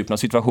den här typen av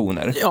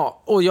situationer.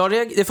 Ja, och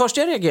det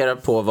första jag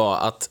reagerade på var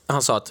att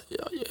han sa att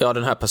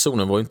den här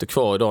personen var inte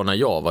kvar idag när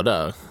jag var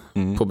där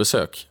på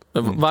besök.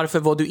 Men varför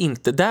var du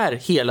inte där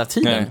hela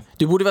tiden? Nej.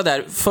 Du borde vara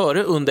där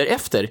före, under,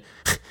 efter.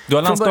 Du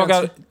har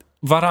landsdagar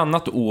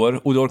varannat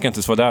år och du orkar inte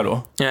ens vara där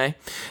då. Nej,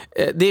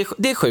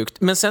 det är sjukt.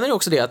 Men sen är det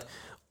också det att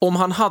om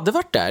han hade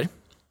varit där,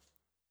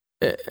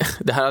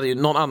 det här hade ju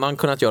någon annan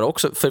kunnat göra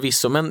också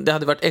förvisso, men det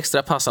hade varit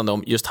extra passande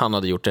om just han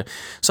hade gjort det.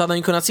 Så hade han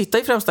ju kunnat sitta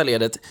i främsta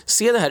ledet,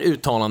 se det här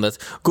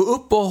uttalandet, gå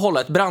upp och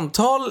hålla ett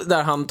brandtal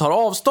där han tar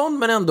avstånd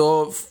men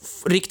ändå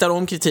riktar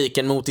om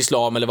kritiken mot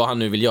islam eller vad han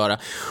nu vill göra.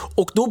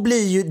 Och då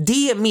blir ju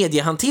det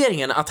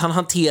mediehanteringen, att han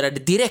hanterar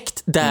det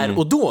direkt där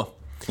och då.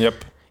 Yep.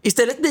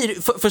 Istället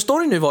blir, för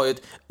storyn nu var ju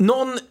att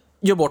någon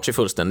gör bort sig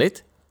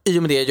fullständigt, i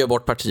och med det gör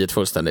bort partiet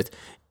fullständigt.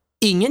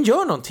 Ingen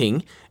gör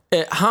någonting.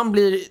 Han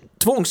blir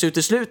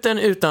tvångsutesluten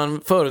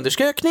utan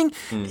förundersökning.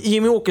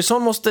 Jimmy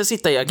Åkesson måste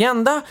sitta i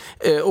Agenda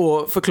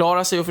och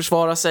förklara sig och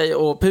försvara sig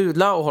och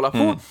pudla och hålla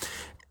på.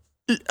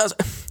 Alltså,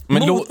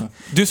 men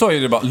du sa ju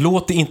det bara,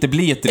 låt det inte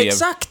bli ett drev.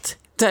 Exakt.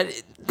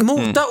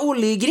 Mota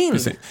Olle i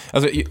grind.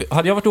 Alltså,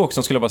 hade jag varit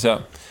Åkesson skulle jag bara säga,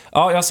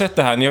 ja, jag har sett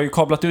det här. Ni har ju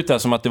kablat ut det här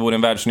som att det vore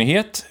en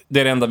världsnyhet. Det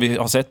är det enda vi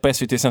har sett på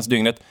SVT senaste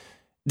dygnet.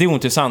 Det är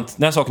ointressant.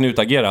 Den här saken är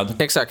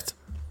utagerad. Exakt.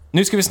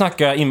 Nu ska vi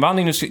snacka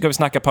invandring, nu ska vi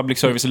snacka public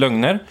service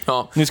lögner.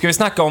 Ja. Nu ska vi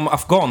snacka om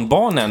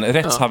afghanbarnen,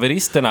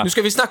 rättshaveristerna. Nu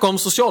ska vi snacka om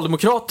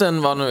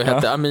socialdemokraten, vad nu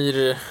hette,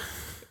 Amir...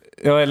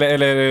 Ja,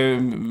 eller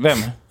vem?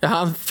 Ja,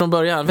 han från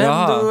början.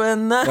 Vem du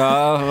än är.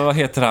 Ja, vad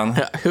heter han?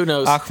 Ja, who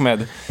knows?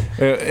 Ahmed.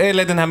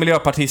 Eller den här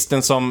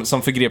miljöpartisten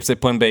som förgrep sig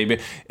på en baby.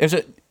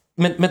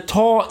 Men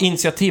ta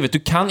initiativet. Du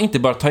kan inte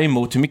bara ta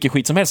emot hur mycket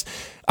skit som helst.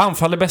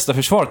 Anfall är bästa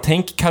försvar.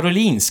 Tänk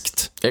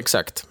karolinskt.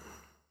 Exakt.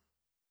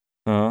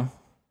 Ja.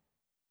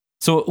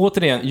 Så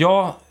återigen,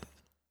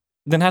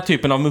 den här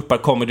typen av muppar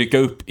kommer dyka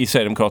upp i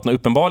Sverigedemokraterna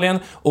uppenbarligen,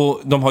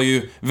 och de har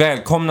ju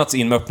välkomnats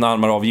in med öppna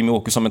armar av Jimmy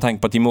Åkesson med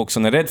tanke på att Jimmy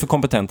Åkesson är rädd för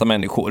kompetenta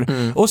människor.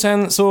 Och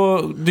sen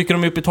så dyker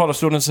de upp i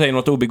talarstolen och säger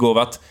något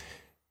obegåvat.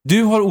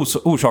 Du har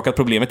orsakat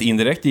problemet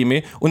indirekt,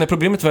 Jimmy, och när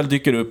problemet väl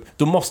dyker upp,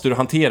 då måste du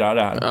hantera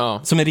det här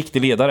som en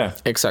riktig ledare.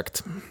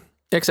 Exakt,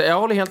 jag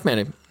håller helt med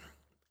dig.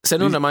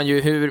 Sen undrar man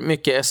ju hur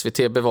mycket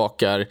SVT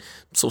bevakar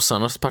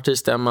sossarnas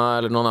partistämma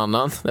eller någon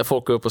annan, där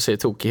folk går upp och säger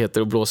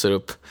tokigheter och blåser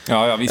upp.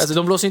 Ja, visst. Alltså,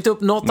 de blåser inte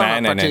upp något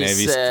annat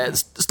partis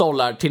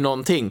stollar till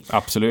någonting.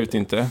 Absolut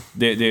inte.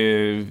 Det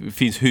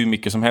finns hur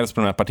mycket som helst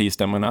på de här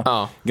partistämmorna.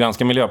 Ja.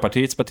 Granska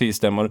Miljöpartiets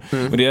partistämmor.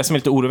 Och det är som är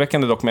lite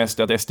oroväckande dock med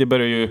SD, att SD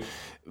börjar ju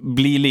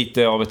bli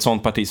lite av ett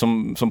sånt parti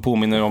som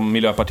påminner om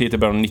Miljöpartiet i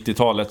början av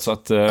 90-talet. Så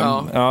att,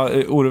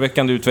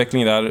 oroväckande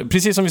utveckling där.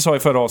 Precis som vi sa i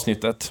förra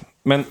avsnittet.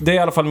 Men det är i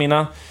alla fall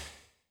mina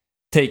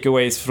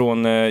takeaways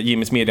från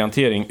Jimmys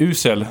mediehantering.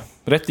 Usel,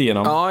 rätt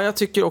igenom. Ja, jag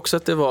tycker också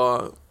att det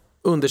var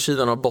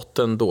undersidan av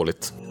botten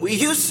dåligt. We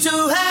used to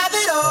have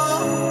it all,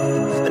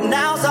 but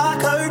now's our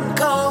curtain